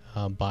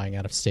 buying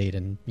out of state,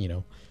 and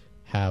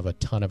have a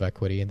ton of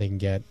equity, and they can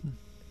get,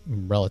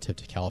 relative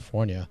to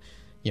California,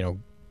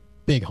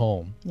 big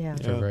home Yeah.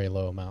 for Yeah. very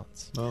low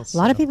amounts. Well, A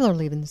lot of people are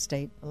leaving the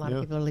state. A lot Yeah.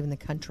 of people are leaving the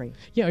country.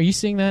 Yeah, are you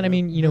seeing that? I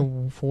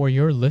mean, for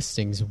your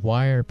listings,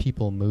 why are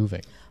people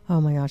moving? Oh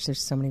my gosh,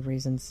 there's so many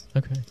reasons.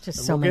 Okay. Just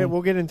And so many.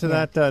 we'll get into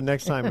Yeah. that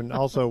next time, and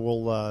also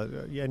we'll. I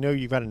know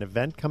you've got an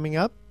event coming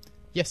up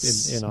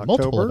Yes, in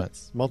October.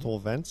 multiple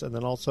events. And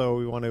then also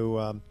we want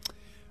to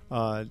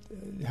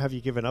have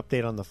you give an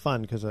update on the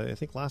fund, because I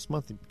think last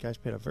month you guys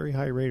paid a very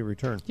high rate of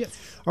return. Yes.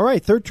 All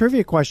right, third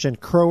trivia question: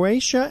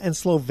 Croatia and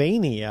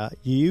Slovenia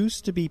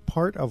used to be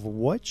part of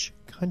which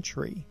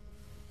country?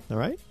 All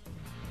right,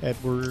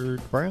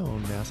 Edward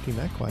Brown asking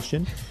that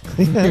question.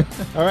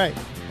 All right,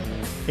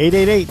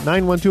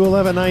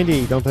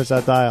 888-912-1190. Don't touch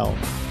that dial.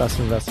 Best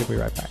of Investing. We'll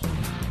be right back.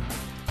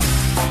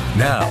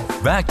 Now,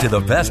 back to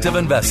the Best of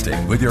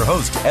Investing with your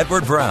host,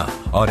 Edward Brown,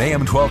 on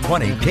AM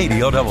 1220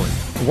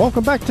 KDOW.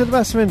 Welcome back to the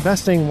Best of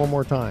Investing one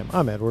more time.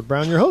 I'm Edward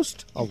Brown, your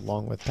host,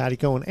 along with Patty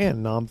Cohen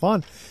and Nam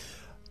Vaughn.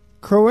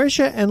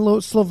 Croatia and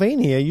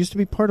Slovenia used to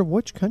be part of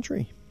which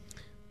country?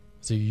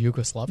 So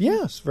Yugoslavia?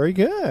 Yes, very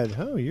good.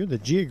 Oh, you're the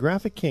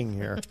geographic king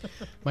here.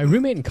 My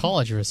roommate in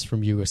college was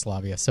from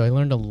Yugoslavia, so I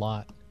learned a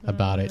lot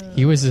about it.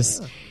 He was this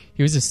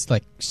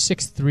like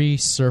 6'3"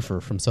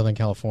 surfer from Southern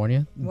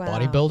California, Wow.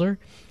 bodybuilder.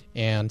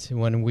 And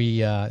when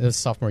it was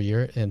sophomore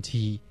year, and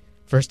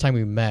first time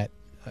we met,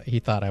 he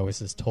thought I was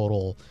this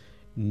total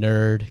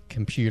nerd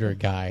computer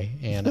guy,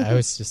 and I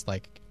was just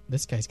like,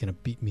 this guy's going to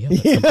beat me up at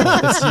some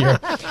point this year.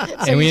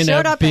 And we you ended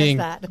showed up up as being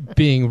that.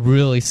 being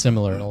really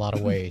similar in a lot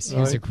of ways. He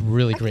was a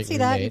really I can great see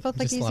roommate. that. You both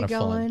like Just a lot of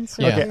easygoing, fun.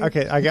 so Yeah.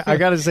 Okay. I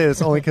got to say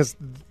this only because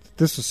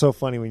this was so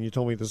funny when you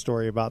told me the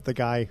story about the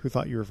guy who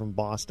thought you were from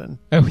Boston.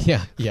 Oh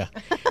yeah,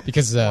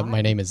 because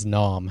my name is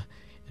Nom,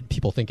 and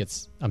people think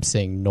I'm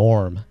saying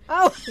Norm.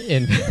 Oh,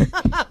 And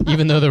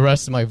even though the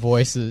rest of my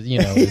voice is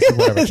is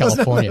whatever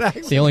California,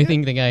 the only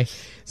thing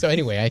So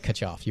anyway, I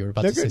cut you off. You were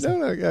about to say something.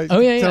 No. Oh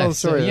yeah. Tell the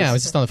So, story. I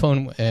was just on the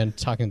phone and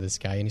talking to this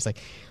guy, and he's like,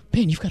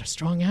 "Man, you've got a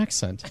strong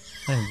accent."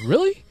 And I'm,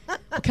 really?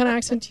 What kind of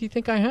accent do you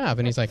think I have?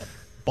 And he's like,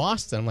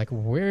 Boston. I'm like,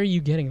 where are you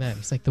getting that?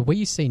 He's like, the way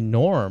you say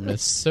Norm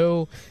is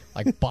so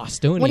like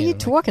Bostonian. what are you I'm like,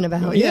 talking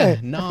about? Oh, yeah,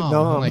 Nom.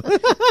 no. I'm like,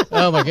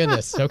 oh my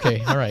goodness.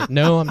 Okay, all right.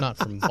 No, I'm not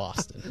from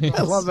Boston.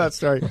 I love that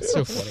story. It's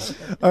so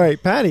funny. All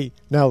right, Patty.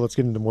 Now let's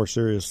get into more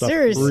serious stuff.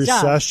 Serious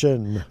stuff.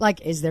 Recession.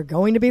 Like, is there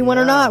going to be one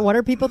or Yeah. not? What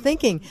are people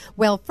thinking?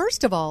 Well,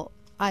 first of all,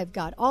 I've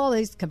got all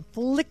these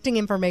conflicting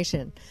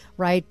information,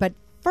 right? But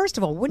first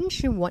of all,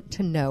 wouldn't you want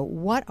to know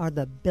what are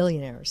the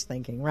billionaires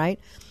thinking, right?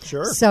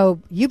 Sure.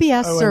 So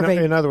UBS surveyed.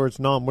 In other words,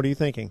 Nom, what are you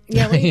thinking?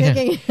 Yeah, what are you Yeah.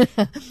 thinking?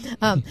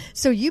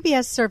 So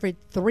UBS surveyed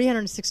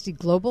 360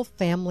 global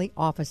family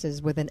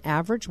offices with an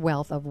average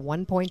wealth of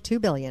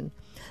 $1.2 billion.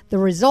 The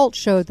results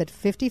showed that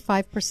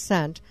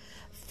 55%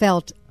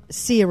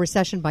 see a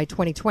recession by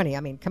 2020. I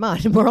mean, come on,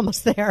 we're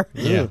almost there.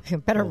 Yeah.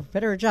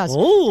 better adjust.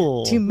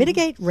 Ooh. To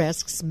mitigate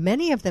risks,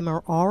 many of them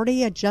are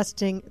already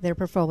adjusting their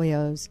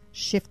portfolios,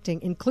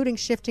 including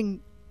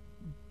shifting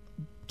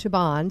to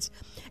bonds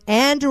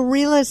and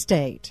real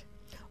estate,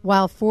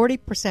 while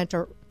 40%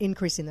 are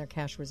increasing their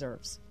cash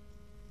reserves.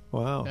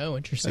 Wow. Oh,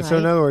 interesting. So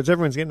in other words,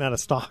 everyone's getting out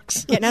of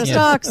stocks. Getting out of Yeah.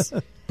 stocks.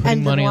 Putting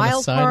And money the on the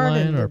wild card.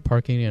 sideline or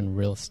parking in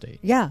real estate.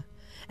 Yeah.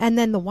 And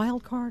then the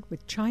wild card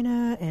with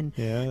China and,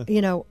 Yeah.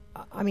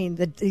 I mean,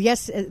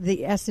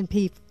 the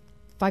S&P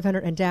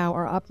 500 and Dow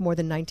are up more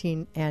than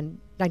 19%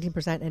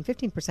 and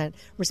 15%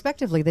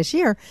 respectively this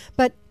year.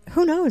 But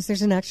who knows?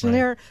 There's an election Right.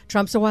 there.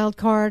 Trump's a wild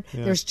card.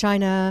 Yeah. There's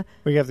China.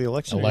 We have the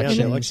election.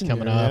 Elections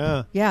coming year,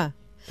 up. Yeah. Yeah.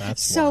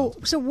 That's So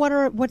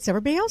wild. what's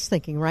everybody else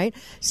thinking, right?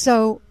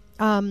 So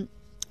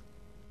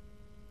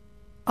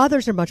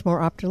others are much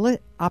more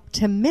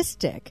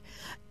optimistic.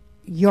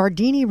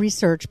 Yardeni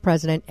Research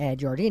President Ed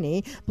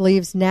Yardeni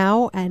believes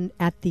now and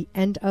at the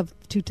end of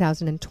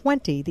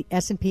 2020, the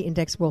S&P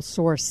index will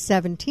soar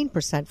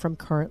 17% from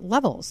current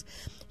levels.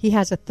 He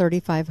has a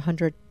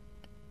 3,500.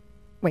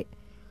 Wait,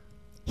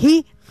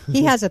 he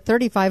has a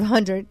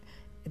 3,500.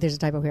 There's a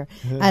typo here.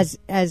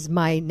 As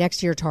my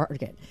next year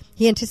target,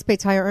 he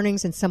anticipates higher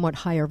earnings and somewhat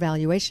higher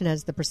valuation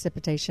as the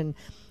perception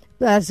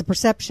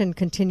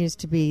continues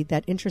to be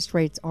that interest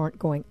rates aren't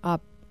going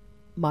up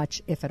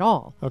much, if at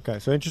all. Okay,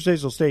 so interest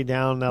rates will stay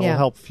down. That'll Yeah.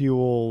 help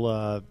fuel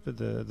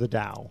the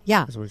Dow.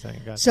 Yeah. That's what we're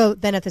saying. Gotcha. So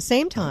then at the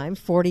same time,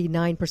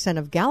 49%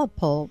 of Gallup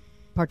poll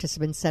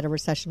participants said a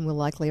recession will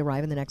likely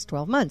arrive in the next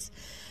 12 months.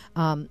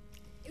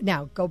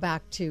 Now, go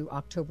back to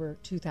October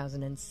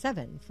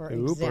 2007, for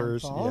Ubers,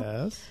 example.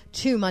 yes.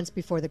 2 months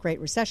before the Great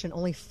Recession,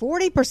 only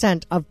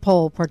 40% of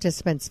poll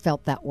participants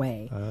felt that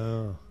way.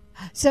 Oh.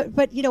 So,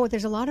 but you know what?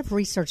 There's a lot of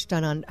research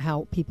done on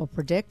how people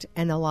predict,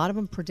 and a lot of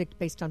them predict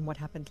based on what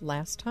happened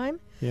last time.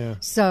 Yeah.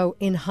 So,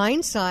 in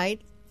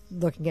hindsight,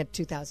 looking at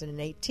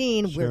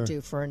 2018, Sure. we're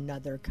due for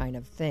another kind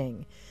of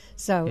thing.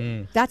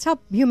 So that's how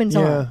humans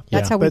are.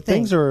 That's Yeah. how we But think.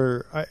 things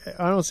are. I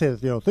don't say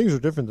that things are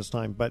different this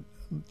time, but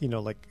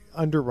like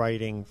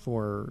underwriting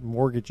for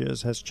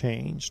mortgages has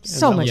changed.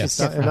 So that much was- is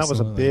different. and that was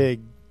a Absolutely. big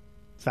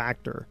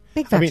factor.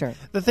 Big I mean, factor.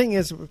 the thing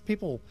is,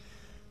 people.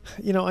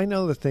 I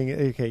know the thing.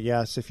 Okay,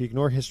 yes, if you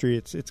ignore history,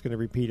 it's going to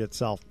repeat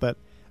itself. But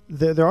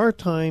there are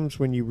times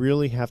when you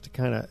really have to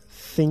kind of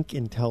think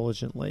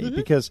intelligently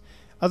because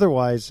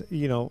otherwise,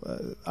 I don't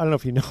know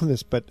if you know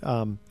this, but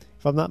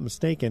if I'm not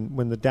mistaken,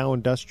 when the Dow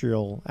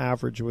Industrial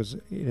Average was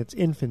in its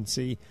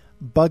infancy,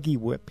 buggy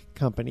whip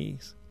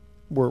companies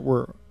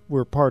were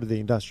part of the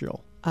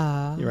industrial.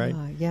 You're right.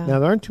 Yeah. Now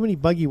there aren't too many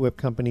buggy whip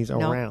companies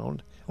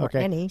around. Or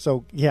Okay. any.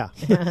 So yeah.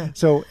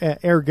 So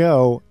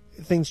ergo,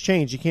 things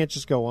change. You can't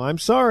just go, I'm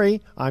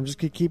sorry, I'm just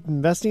going to keep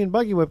investing in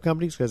buggy whip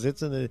companies because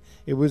it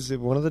was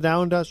one of the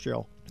Dow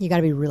Industrial. You got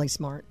to be really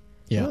smart.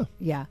 Yeah.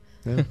 Yeah.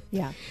 Yeah.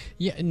 Yeah.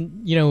 Yeah,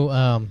 and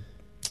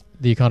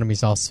the economy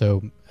is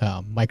also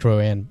micro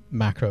and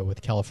macro,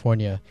 with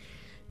California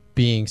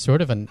being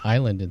sort of an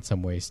island in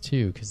some ways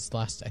too. Because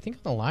I think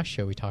on the last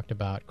show we talked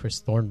about Chris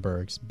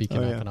Thornburg's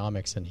Beacon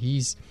Economics, and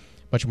he's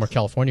much more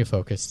California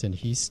focused, and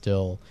he's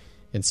still,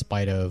 in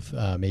spite of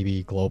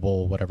maybe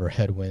global whatever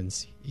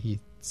headwinds, he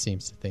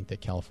seems to think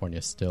that California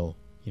is still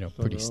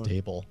pretty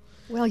stable.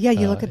 Well, yeah,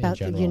 you look in about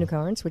the general.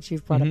 unicorns, which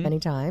you've brought up many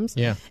times,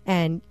 Yeah.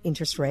 and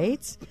interest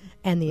rates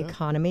and the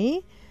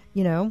economy,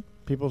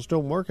 People are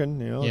still working.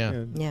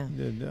 Yeah. Yeah.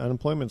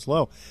 Unemployment's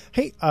low.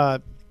 Hey,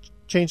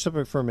 change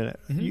subject for a minute.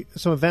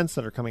 Some events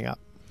that are coming up.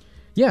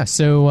 Yeah,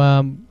 so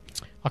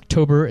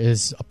October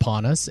is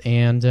upon us,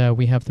 and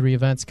we have 3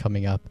 events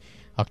coming up.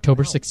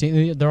 October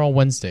 16th, they're all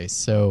Wednesdays,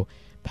 so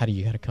Patty,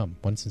 you got to come.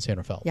 One's in San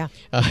Rafael. Yeah.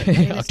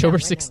 October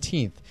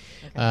 16th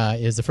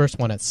is the first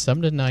one at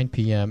 7 to 9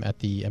 p.m. at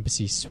the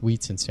Embassy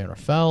Suites in San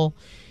Rafael.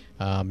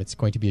 It's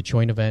going to be a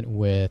joint event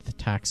with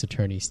tax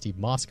attorney Steve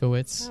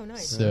Moskowitz. Oh,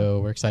 nice. So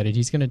we're excited.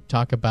 He's going to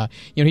talk about,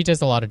 he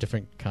does a lot of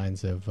different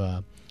kinds of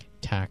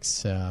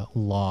tax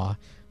law. A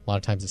lot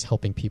of times it's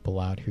helping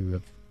people out who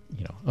have,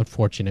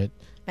 unfortunate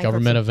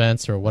government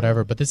events or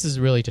whatever. But this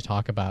is really to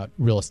talk about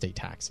real estate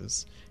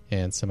taxes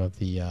and some of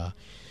the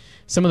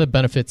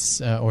benefits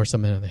or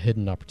some of the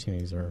hidden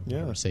opportunities or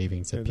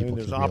savings that people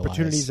There's can realize.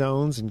 opportunity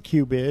zones and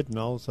Qbid and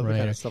all this other Right.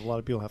 kind of stuff. A lot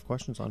of people have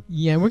questions on.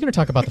 Yeah, and we're going to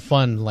talk about the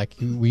fund like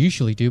we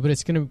usually do, but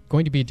it's going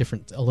to be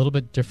a little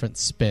bit different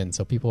spin,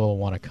 so people will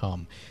want to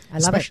come, I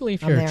love especially it.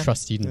 if you're I'm a there.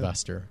 trusted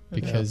investor,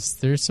 because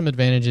there's some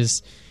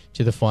advantages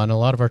to the fund. A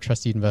lot of our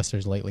trusted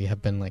investors lately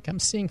have been like, I'm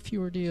seeing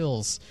fewer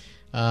deals.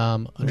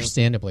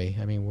 Understandably,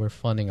 I mean, we're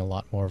funding a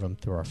lot more of them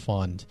through our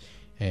fund.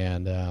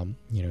 And,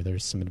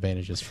 there's some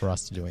advantages for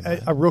us to doing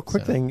that. A real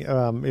quick thing,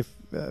 if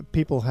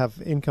people have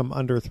income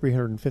under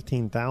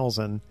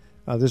 $315,000,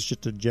 this is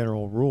just a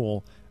general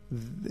rule,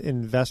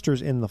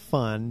 investors in the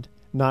fund,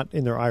 not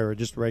in their IRA,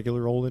 just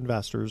regular old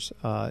investors,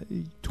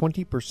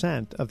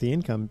 20% of the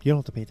income you don't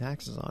have to pay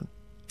taxes on.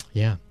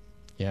 Yeah.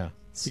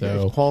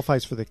 So it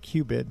qualifies for the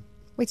Qbid.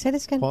 Wait, say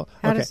this again.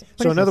 Okay.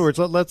 So in other words,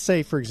 let's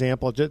say, for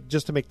example,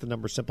 just to make the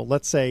number simple,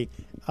 let's say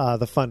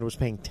the fund was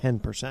paying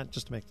 10%,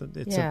 just to make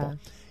it simple.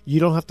 You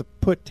don't have to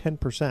put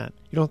 10%.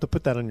 You don't have to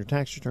put that on your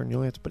tax return. You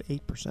only have to put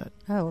 8%.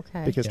 Oh,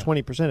 okay. Because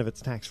 20% of it's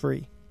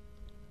tax-free.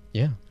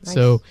 Yeah. Nice.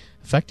 So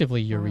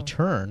effectively your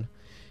return,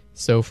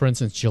 so for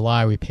instance,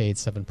 July we paid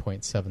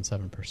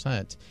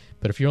 7.77%,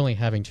 but if you're only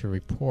having to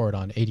report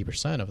on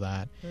 80% of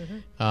that,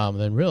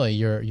 then really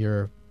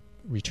your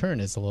return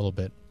is a little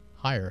bit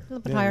higher. A little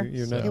bit higher.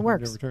 It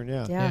works. Your return,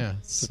 Yeah.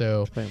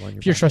 So depending on your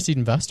if you're a pocket. trusted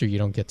investor, you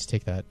don't get to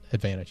take that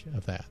advantage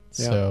of that.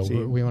 Yeah, So see,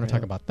 we want to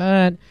talk about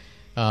that.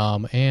 I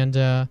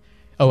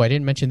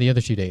didn't mention the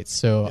other 2 dates.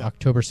 So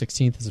October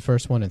 16th is the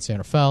first one in San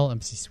Rafael,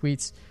 Embassy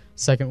Suites.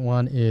 Second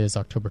one is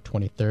October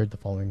 23rd, the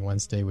following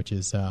Wednesday, which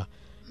is the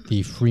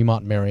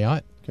Fremont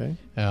Marriott. Okay.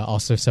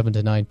 Also 7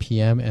 to 9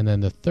 p.m. And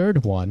then the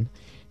third one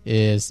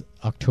is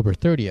October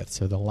 30th,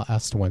 so the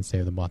last Wednesday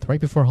of the month,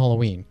 right before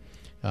Halloween.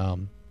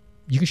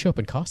 You can show up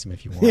in costume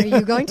if you want. Are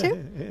you going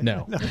to?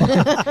 No.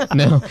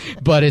 No.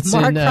 But it's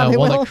Mark in probably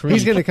will. Walnut Creek.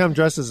 He's going to come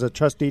dressed as a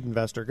trusted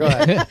investor. Go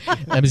ahead.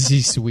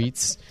 Embassy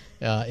Suites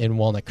in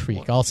Walnut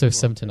Creek, also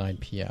 7 to 9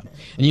 p.m.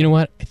 And you know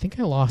what? I think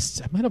I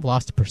might have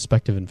lost a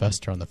prospective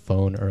investor on the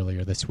phone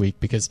earlier this week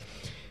because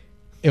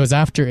it was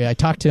after I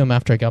talked to him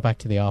after I got back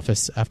to the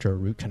office after a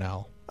root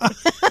canal.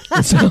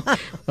 So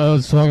I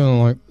was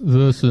talking like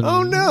this and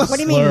Oh, no. What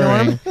do you mean,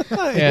 Norm?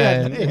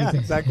 Yeah,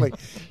 exactly.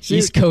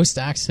 East Coast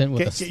accent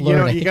with a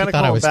slur. I think he gotta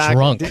thought I call was him back.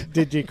 drunk.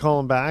 Did you call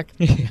him back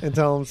and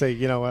tell him, say,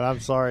 you know what, I'm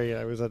sorry,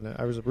 I was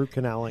a root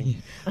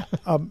canaling.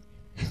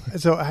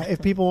 So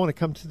if people want to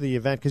come to the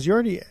event, because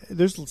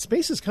there's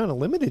space is kind of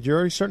limited. You're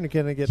already starting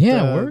to get.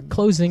 Yeah, we're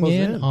closing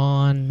in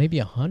on maybe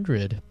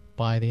 100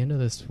 by the end of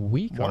this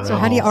week. Wow. So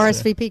how do you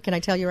RSVP? Can I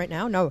tell you right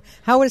now? No.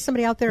 How would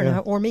somebody out there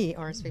or me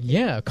RSVP?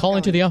 Yeah, call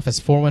into the office,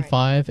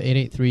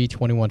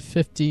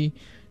 415-883-2150,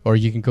 or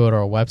you can go to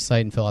our website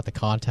and fill out the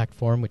contact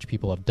form, which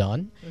people have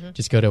done.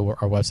 Just go to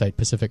our website,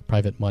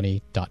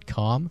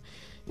 pacificprivatemoney.com,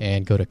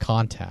 and go to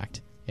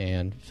contact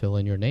and fill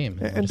in your name.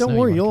 And don't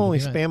worry, you'll only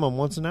spam them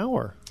once an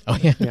hour. Oh,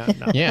 yeah.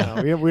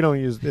 No, we don't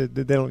use. They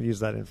don't use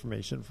that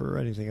information for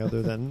anything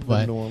other than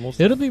But normal.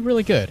 it'll be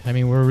really good. I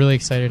mean, we're really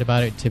excited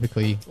about it.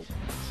 Typically,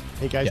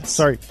 Hey guys, Yes.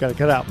 sorry, got to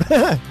cut out.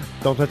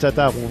 Don't touch that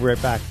dial. We'll be right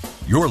back.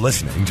 You're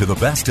listening to The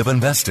Best of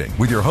Investing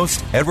with your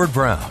host, Edward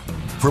Brown.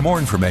 For more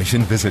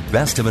information, visit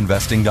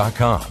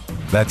bestofinvesting.com.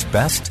 That's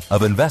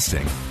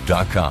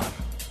bestofinvesting.com.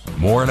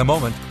 More in a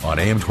moment on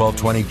AM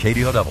 1220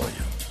 KDOW.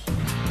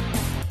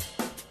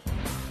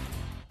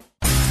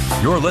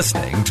 You're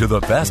listening to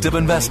the Best of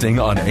Investing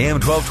on AM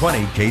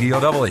 1220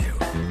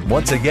 KDOW.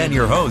 Once again,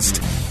 your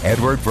host,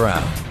 Edward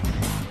Brown.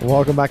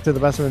 Welcome back to the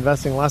Best of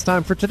Investing. Last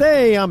time for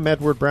today, I'm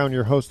Edward Brown,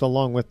 your host,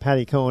 along with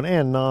Patty Cohn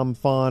and Nam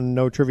Phan.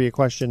 No trivia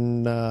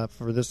question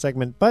for this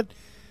segment, but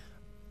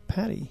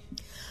Patty.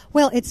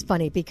 Well, it's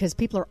funny because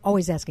people are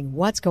always asking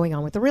what's going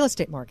on with the real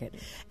estate market.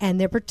 And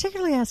they're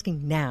particularly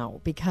asking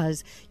now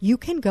because you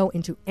can go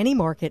into any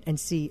market and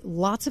see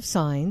lots of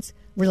signs,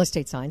 real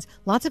estate signs,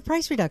 lots of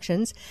price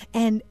reductions,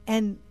 and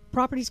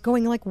properties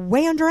going like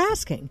way under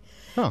asking.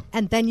 Huh.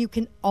 And then you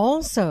can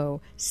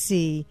also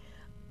see,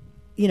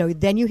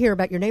 then you hear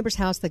about your neighbor's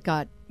house that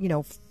got,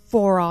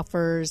 4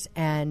 offers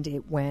and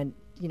it went,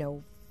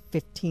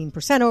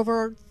 15%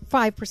 over,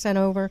 5%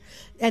 over.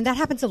 And that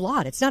happens a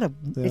lot. It's not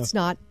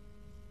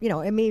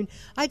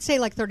I'd say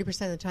like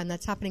 30% of the time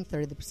that's happening,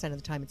 30% of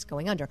the time it's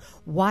going under.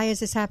 Why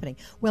is this happening?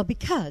 Well,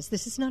 because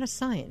this is not a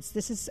science.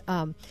 This is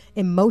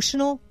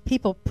emotional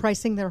people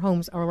pricing their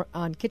homes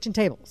on kitchen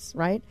tables,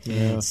 right?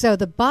 Yeah. So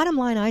the bottom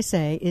line I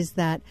say is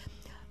that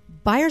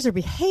buyers are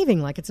behaving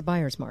like it's a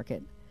buyer's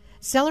market.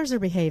 Sellers are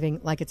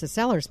behaving like it's a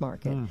seller's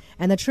market.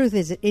 And the truth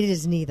is it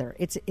is neither.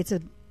 It's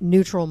a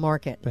neutral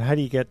market. But how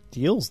do you get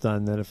deals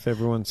done then if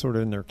everyone's sort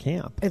of in their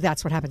camp?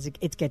 That's what happens.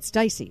 It gets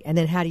dicey. And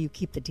then how do you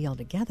keep the deal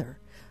together?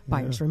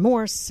 Buyer's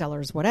remorse,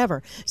 sellers,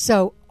 whatever.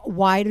 So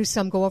why do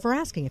some go over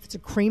asking? If it's a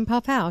cream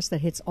puff house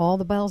that hits all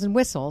the bells and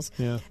whistles,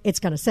 it's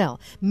going to sell.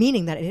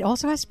 Meaning that it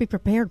also has to be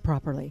prepared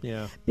properly.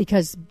 Yeah.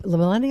 Because the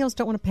millennials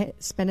don't want to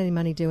spend any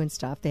money doing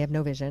stuff. They have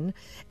no vision.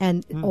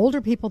 And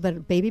older people that are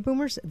baby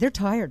boomers, they're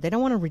tired. They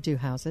don't want to redo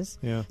houses.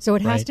 Yeah. So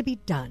it has Right. to be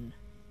done.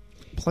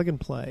 Plug and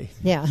play.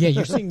 Yeah. Yeah,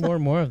 you're seeing more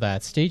and more of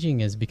that. Staging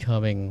is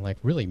becoming like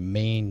really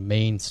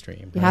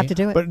mainstream. You right? have to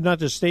do it. But not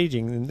just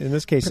staging. In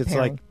this case,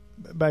 Preparing. it's like,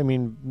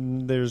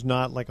 there's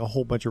not like a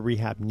whole bunch of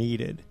rehab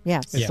needed.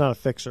 Yes. It's Yeah. not a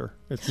fixer.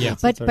 It's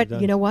But already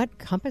done. you know what?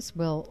 Compass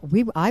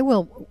I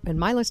will in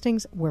my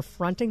listings, we're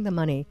fronting the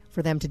money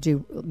for them to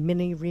do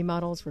mini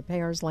remodels,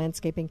 repairs,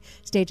 landscaping,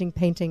 staging,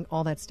 painting,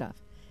 all that stuff.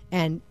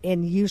 And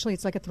usually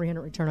it's like a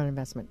 300 return on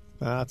investment.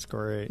 That's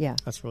great. Yeah.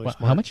 That's really Well,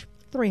 smart. how much?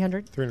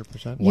 300.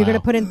 300%. You're going to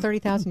Wow. put in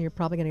 30,000, you're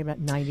probably going to get about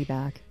 90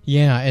 back.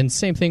 Yeah, and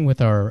same thing with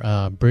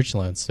our bridge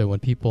loans. So when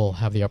people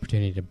have the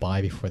opportunity to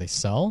buy before they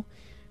sell,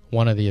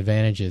 one of the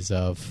advantages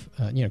of,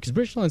 because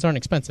bridge loans aren't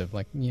expensive.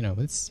 Like,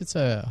 it's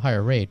a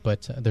higher rate,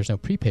 but there's no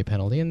prepay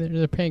penalty, and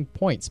they're paying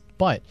points.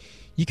 But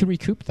you can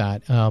recoup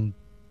that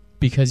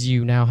because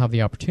you now have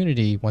the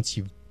opportunity, once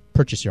you've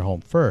purchased your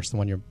home first, the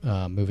one you're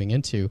moving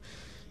into,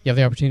 you have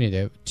the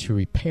opportunity to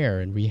repair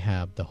and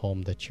rehab the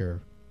home that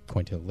you're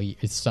going to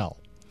sell.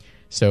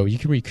 So you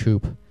can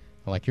recoup,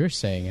 like you're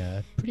saying,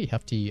 a pretty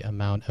hefty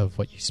amount of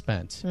what you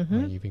spent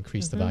when you've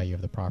increased the value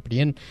of the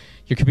property. And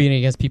you're competing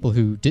against people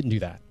who didn't do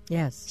that.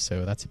 Yes.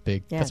 So that's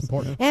Yes. that's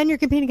important. And you're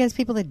competing against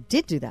people that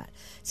did do that.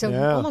 So you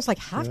Yeah. almost like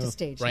have to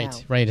stage now.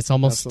 Right. It's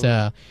almost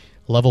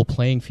level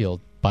playing field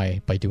by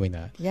doing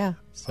that. Yeah.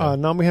 So,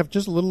 Now we have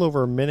just a little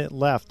over a minute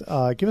left.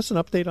 Give us an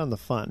update on the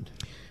fund.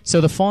 so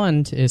the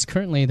fund is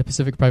currently, the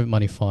Pacific Private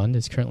Money Fund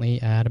is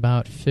currently at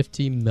about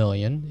 $50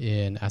 million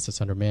in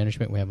assets under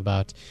management. We have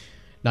about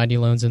 90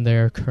 loans in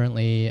there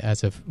currently.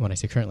 When I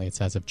say currently, it's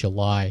as of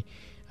July,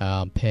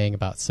 paying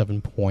about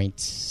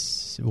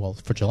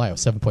for July, it was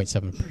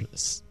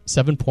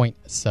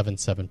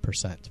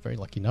 7.77%. Very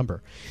lucky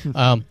number. We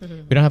don't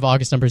have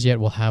August numbers yet.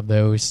 We'll have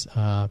those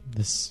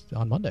this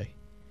on Monday.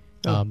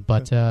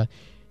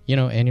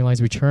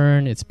 Annualized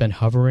return, it's been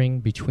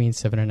hovering between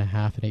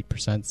 7.5% and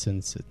 8%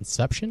 since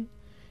inception,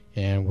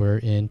 and we're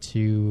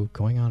into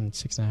going on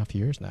 6.5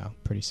 years now.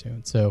 Pretty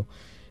soon. So.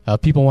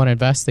 People want to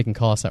invest, they can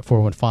call us at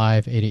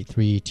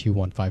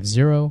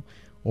 415-883-2150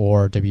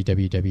 or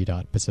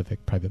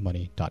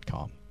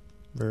www.pacificprivatemoney.com.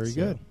 Very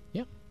good.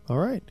 Yeah. All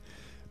right.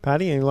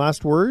 Patty, any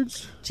last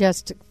words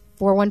Just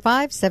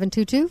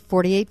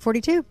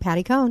 415-722-4842.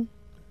 Patty Cohn.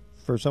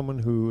 for someone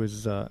who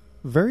is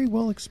very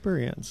well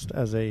experienced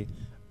as a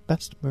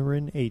Best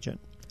Marin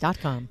agent?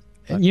 .com.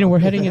 And, we're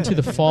heading into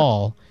the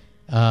fall,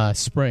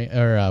 spring,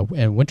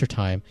 and winter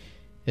time.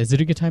 Is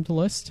it a good time to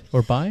list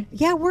or buy?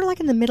 Yeah, we're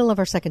like in the middle of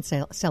our second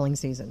selling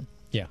season.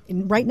 Yeah.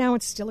 And right now,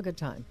 it's still a good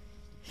time.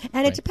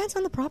 And it Right. depends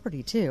on the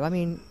property, too. I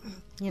mean,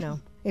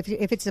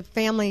 if it's a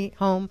family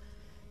home,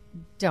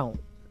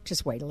 don't.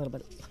 Just wait a little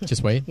bit.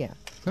 Just wait? Yeah.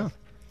 All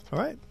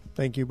right.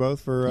 Thank you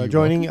both for You're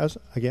joining us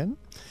again.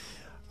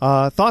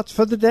 Thoughts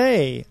for the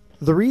day.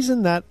 The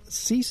reason that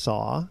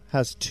Seesaw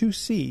has 2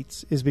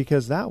 seats is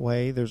because that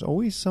way there's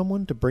always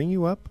someone to bring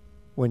you up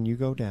when you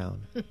go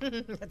down.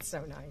 That's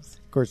so nice.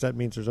 Of course, that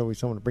means there's always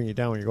someone to bring you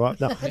down when you go up.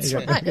 No, That's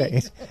okay.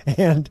 right.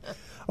 And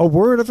a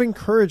word of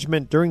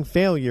encouragement during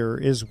failure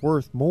is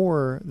worth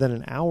more than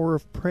an hour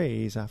of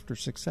praise after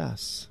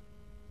success.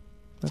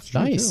 That's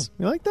true, Nice. too.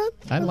 You like that?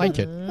 I like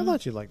it. I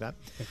thought you'd like that.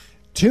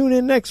 Tune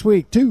in next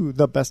week to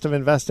The Best of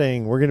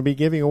Investing. We're going to be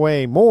giving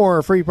away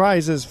more free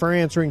prizes for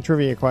answering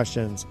trivia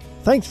questions.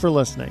 Thanks for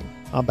listening.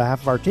 On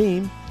behalf of our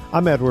team,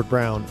 I'm Edward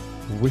Brown,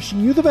 wishing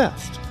you the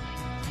best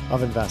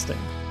of investing.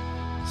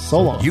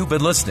 So long. You've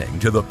been listening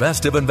to The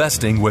Best of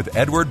Investing with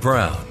Edward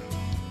Brown.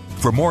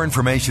 For more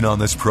information on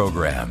this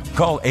program,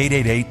 call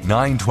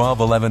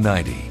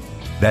 888-912-1190.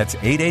 That's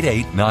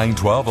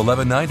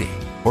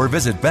 888-912-1190. Or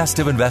visit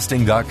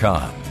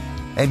bestofinvesting.com.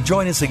 And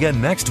join us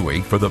again next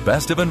week for The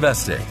Best of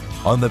Investing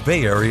on the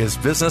Bay Area's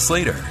business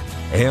leader,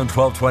 AM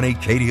 1220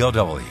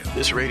 KDOW.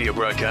 This radio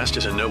broadcast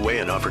is in no way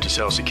an offer to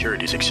sell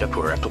securities except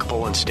where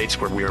applicable in states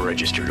where we are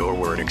registered or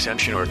where an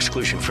exemption or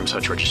exclusion from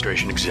such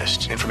registration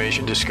exists.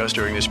 Information discussed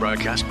during this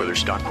broadcast, whether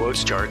stock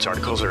quotes, charts,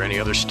 articles, or any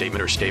other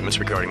statement or statements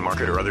regarding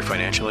market or other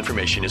financial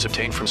information, is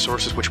obtained from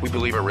sources which we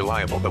believe are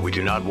reliable, but we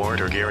do not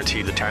warrant or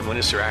guarantee the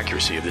timeliness or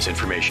accuracy of this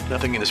information.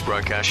 Nothing in this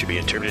broadcast should be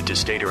interpreted to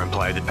state or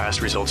imply that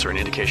past results are an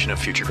indication of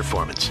future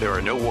performance. There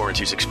are no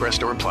warranties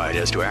expressed or implied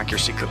as to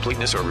accuracy,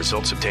 completeness, or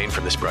results obtained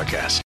from this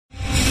broadcast.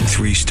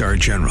 3-star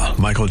General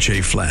Michael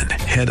J. Flynn,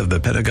 head of the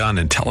Pentagon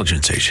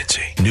Intelligence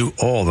Agency, knew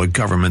all the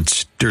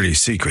government's dirty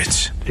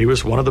secrets. He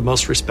was one of the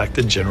most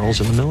respected generals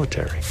in the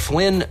military.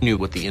 Flynn knew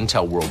what the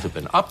intel world had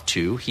been up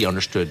to. He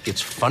understood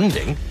its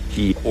funding.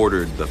 He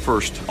ordered the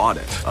first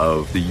audit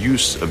of the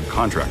use of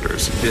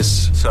contractors.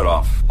 This set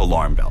off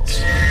alarm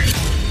bells.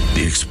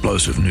 The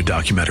explosive new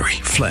documentary,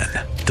 Flynn,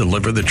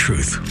 Deliver the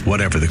Truth,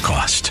 Whatever the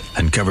Cost,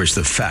 uncovers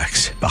the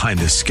facts behind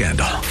this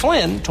scandal.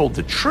 Flynn told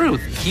the truth.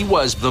 He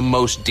was the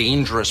most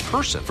dangerous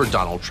person for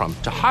Donald Trump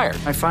to hire.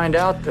 I find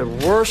out the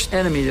worst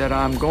enemy that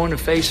I'm going to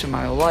face in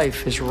my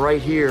life is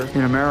right here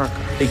in America.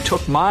 They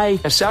took my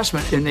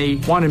assessment and they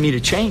wanted me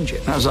to change it.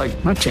 And I was like,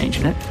 I'm not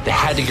changing it. They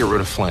had to get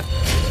rid of Flynn.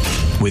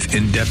 With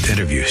in-depth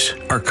interviews,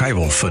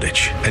 archival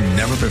footage, and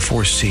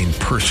never-before-seen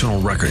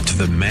personal records of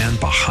the man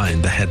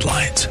behind the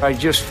headlines. I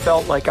just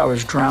felt like I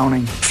was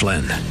drowning.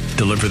 Flynn,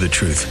 Deliver the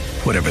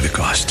Truth, Whatever the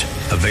Cost.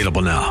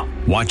 Available now.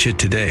 Watch it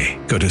today.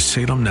 Go to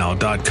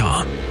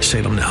salemnow.com.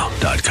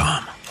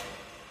 salemnow.com.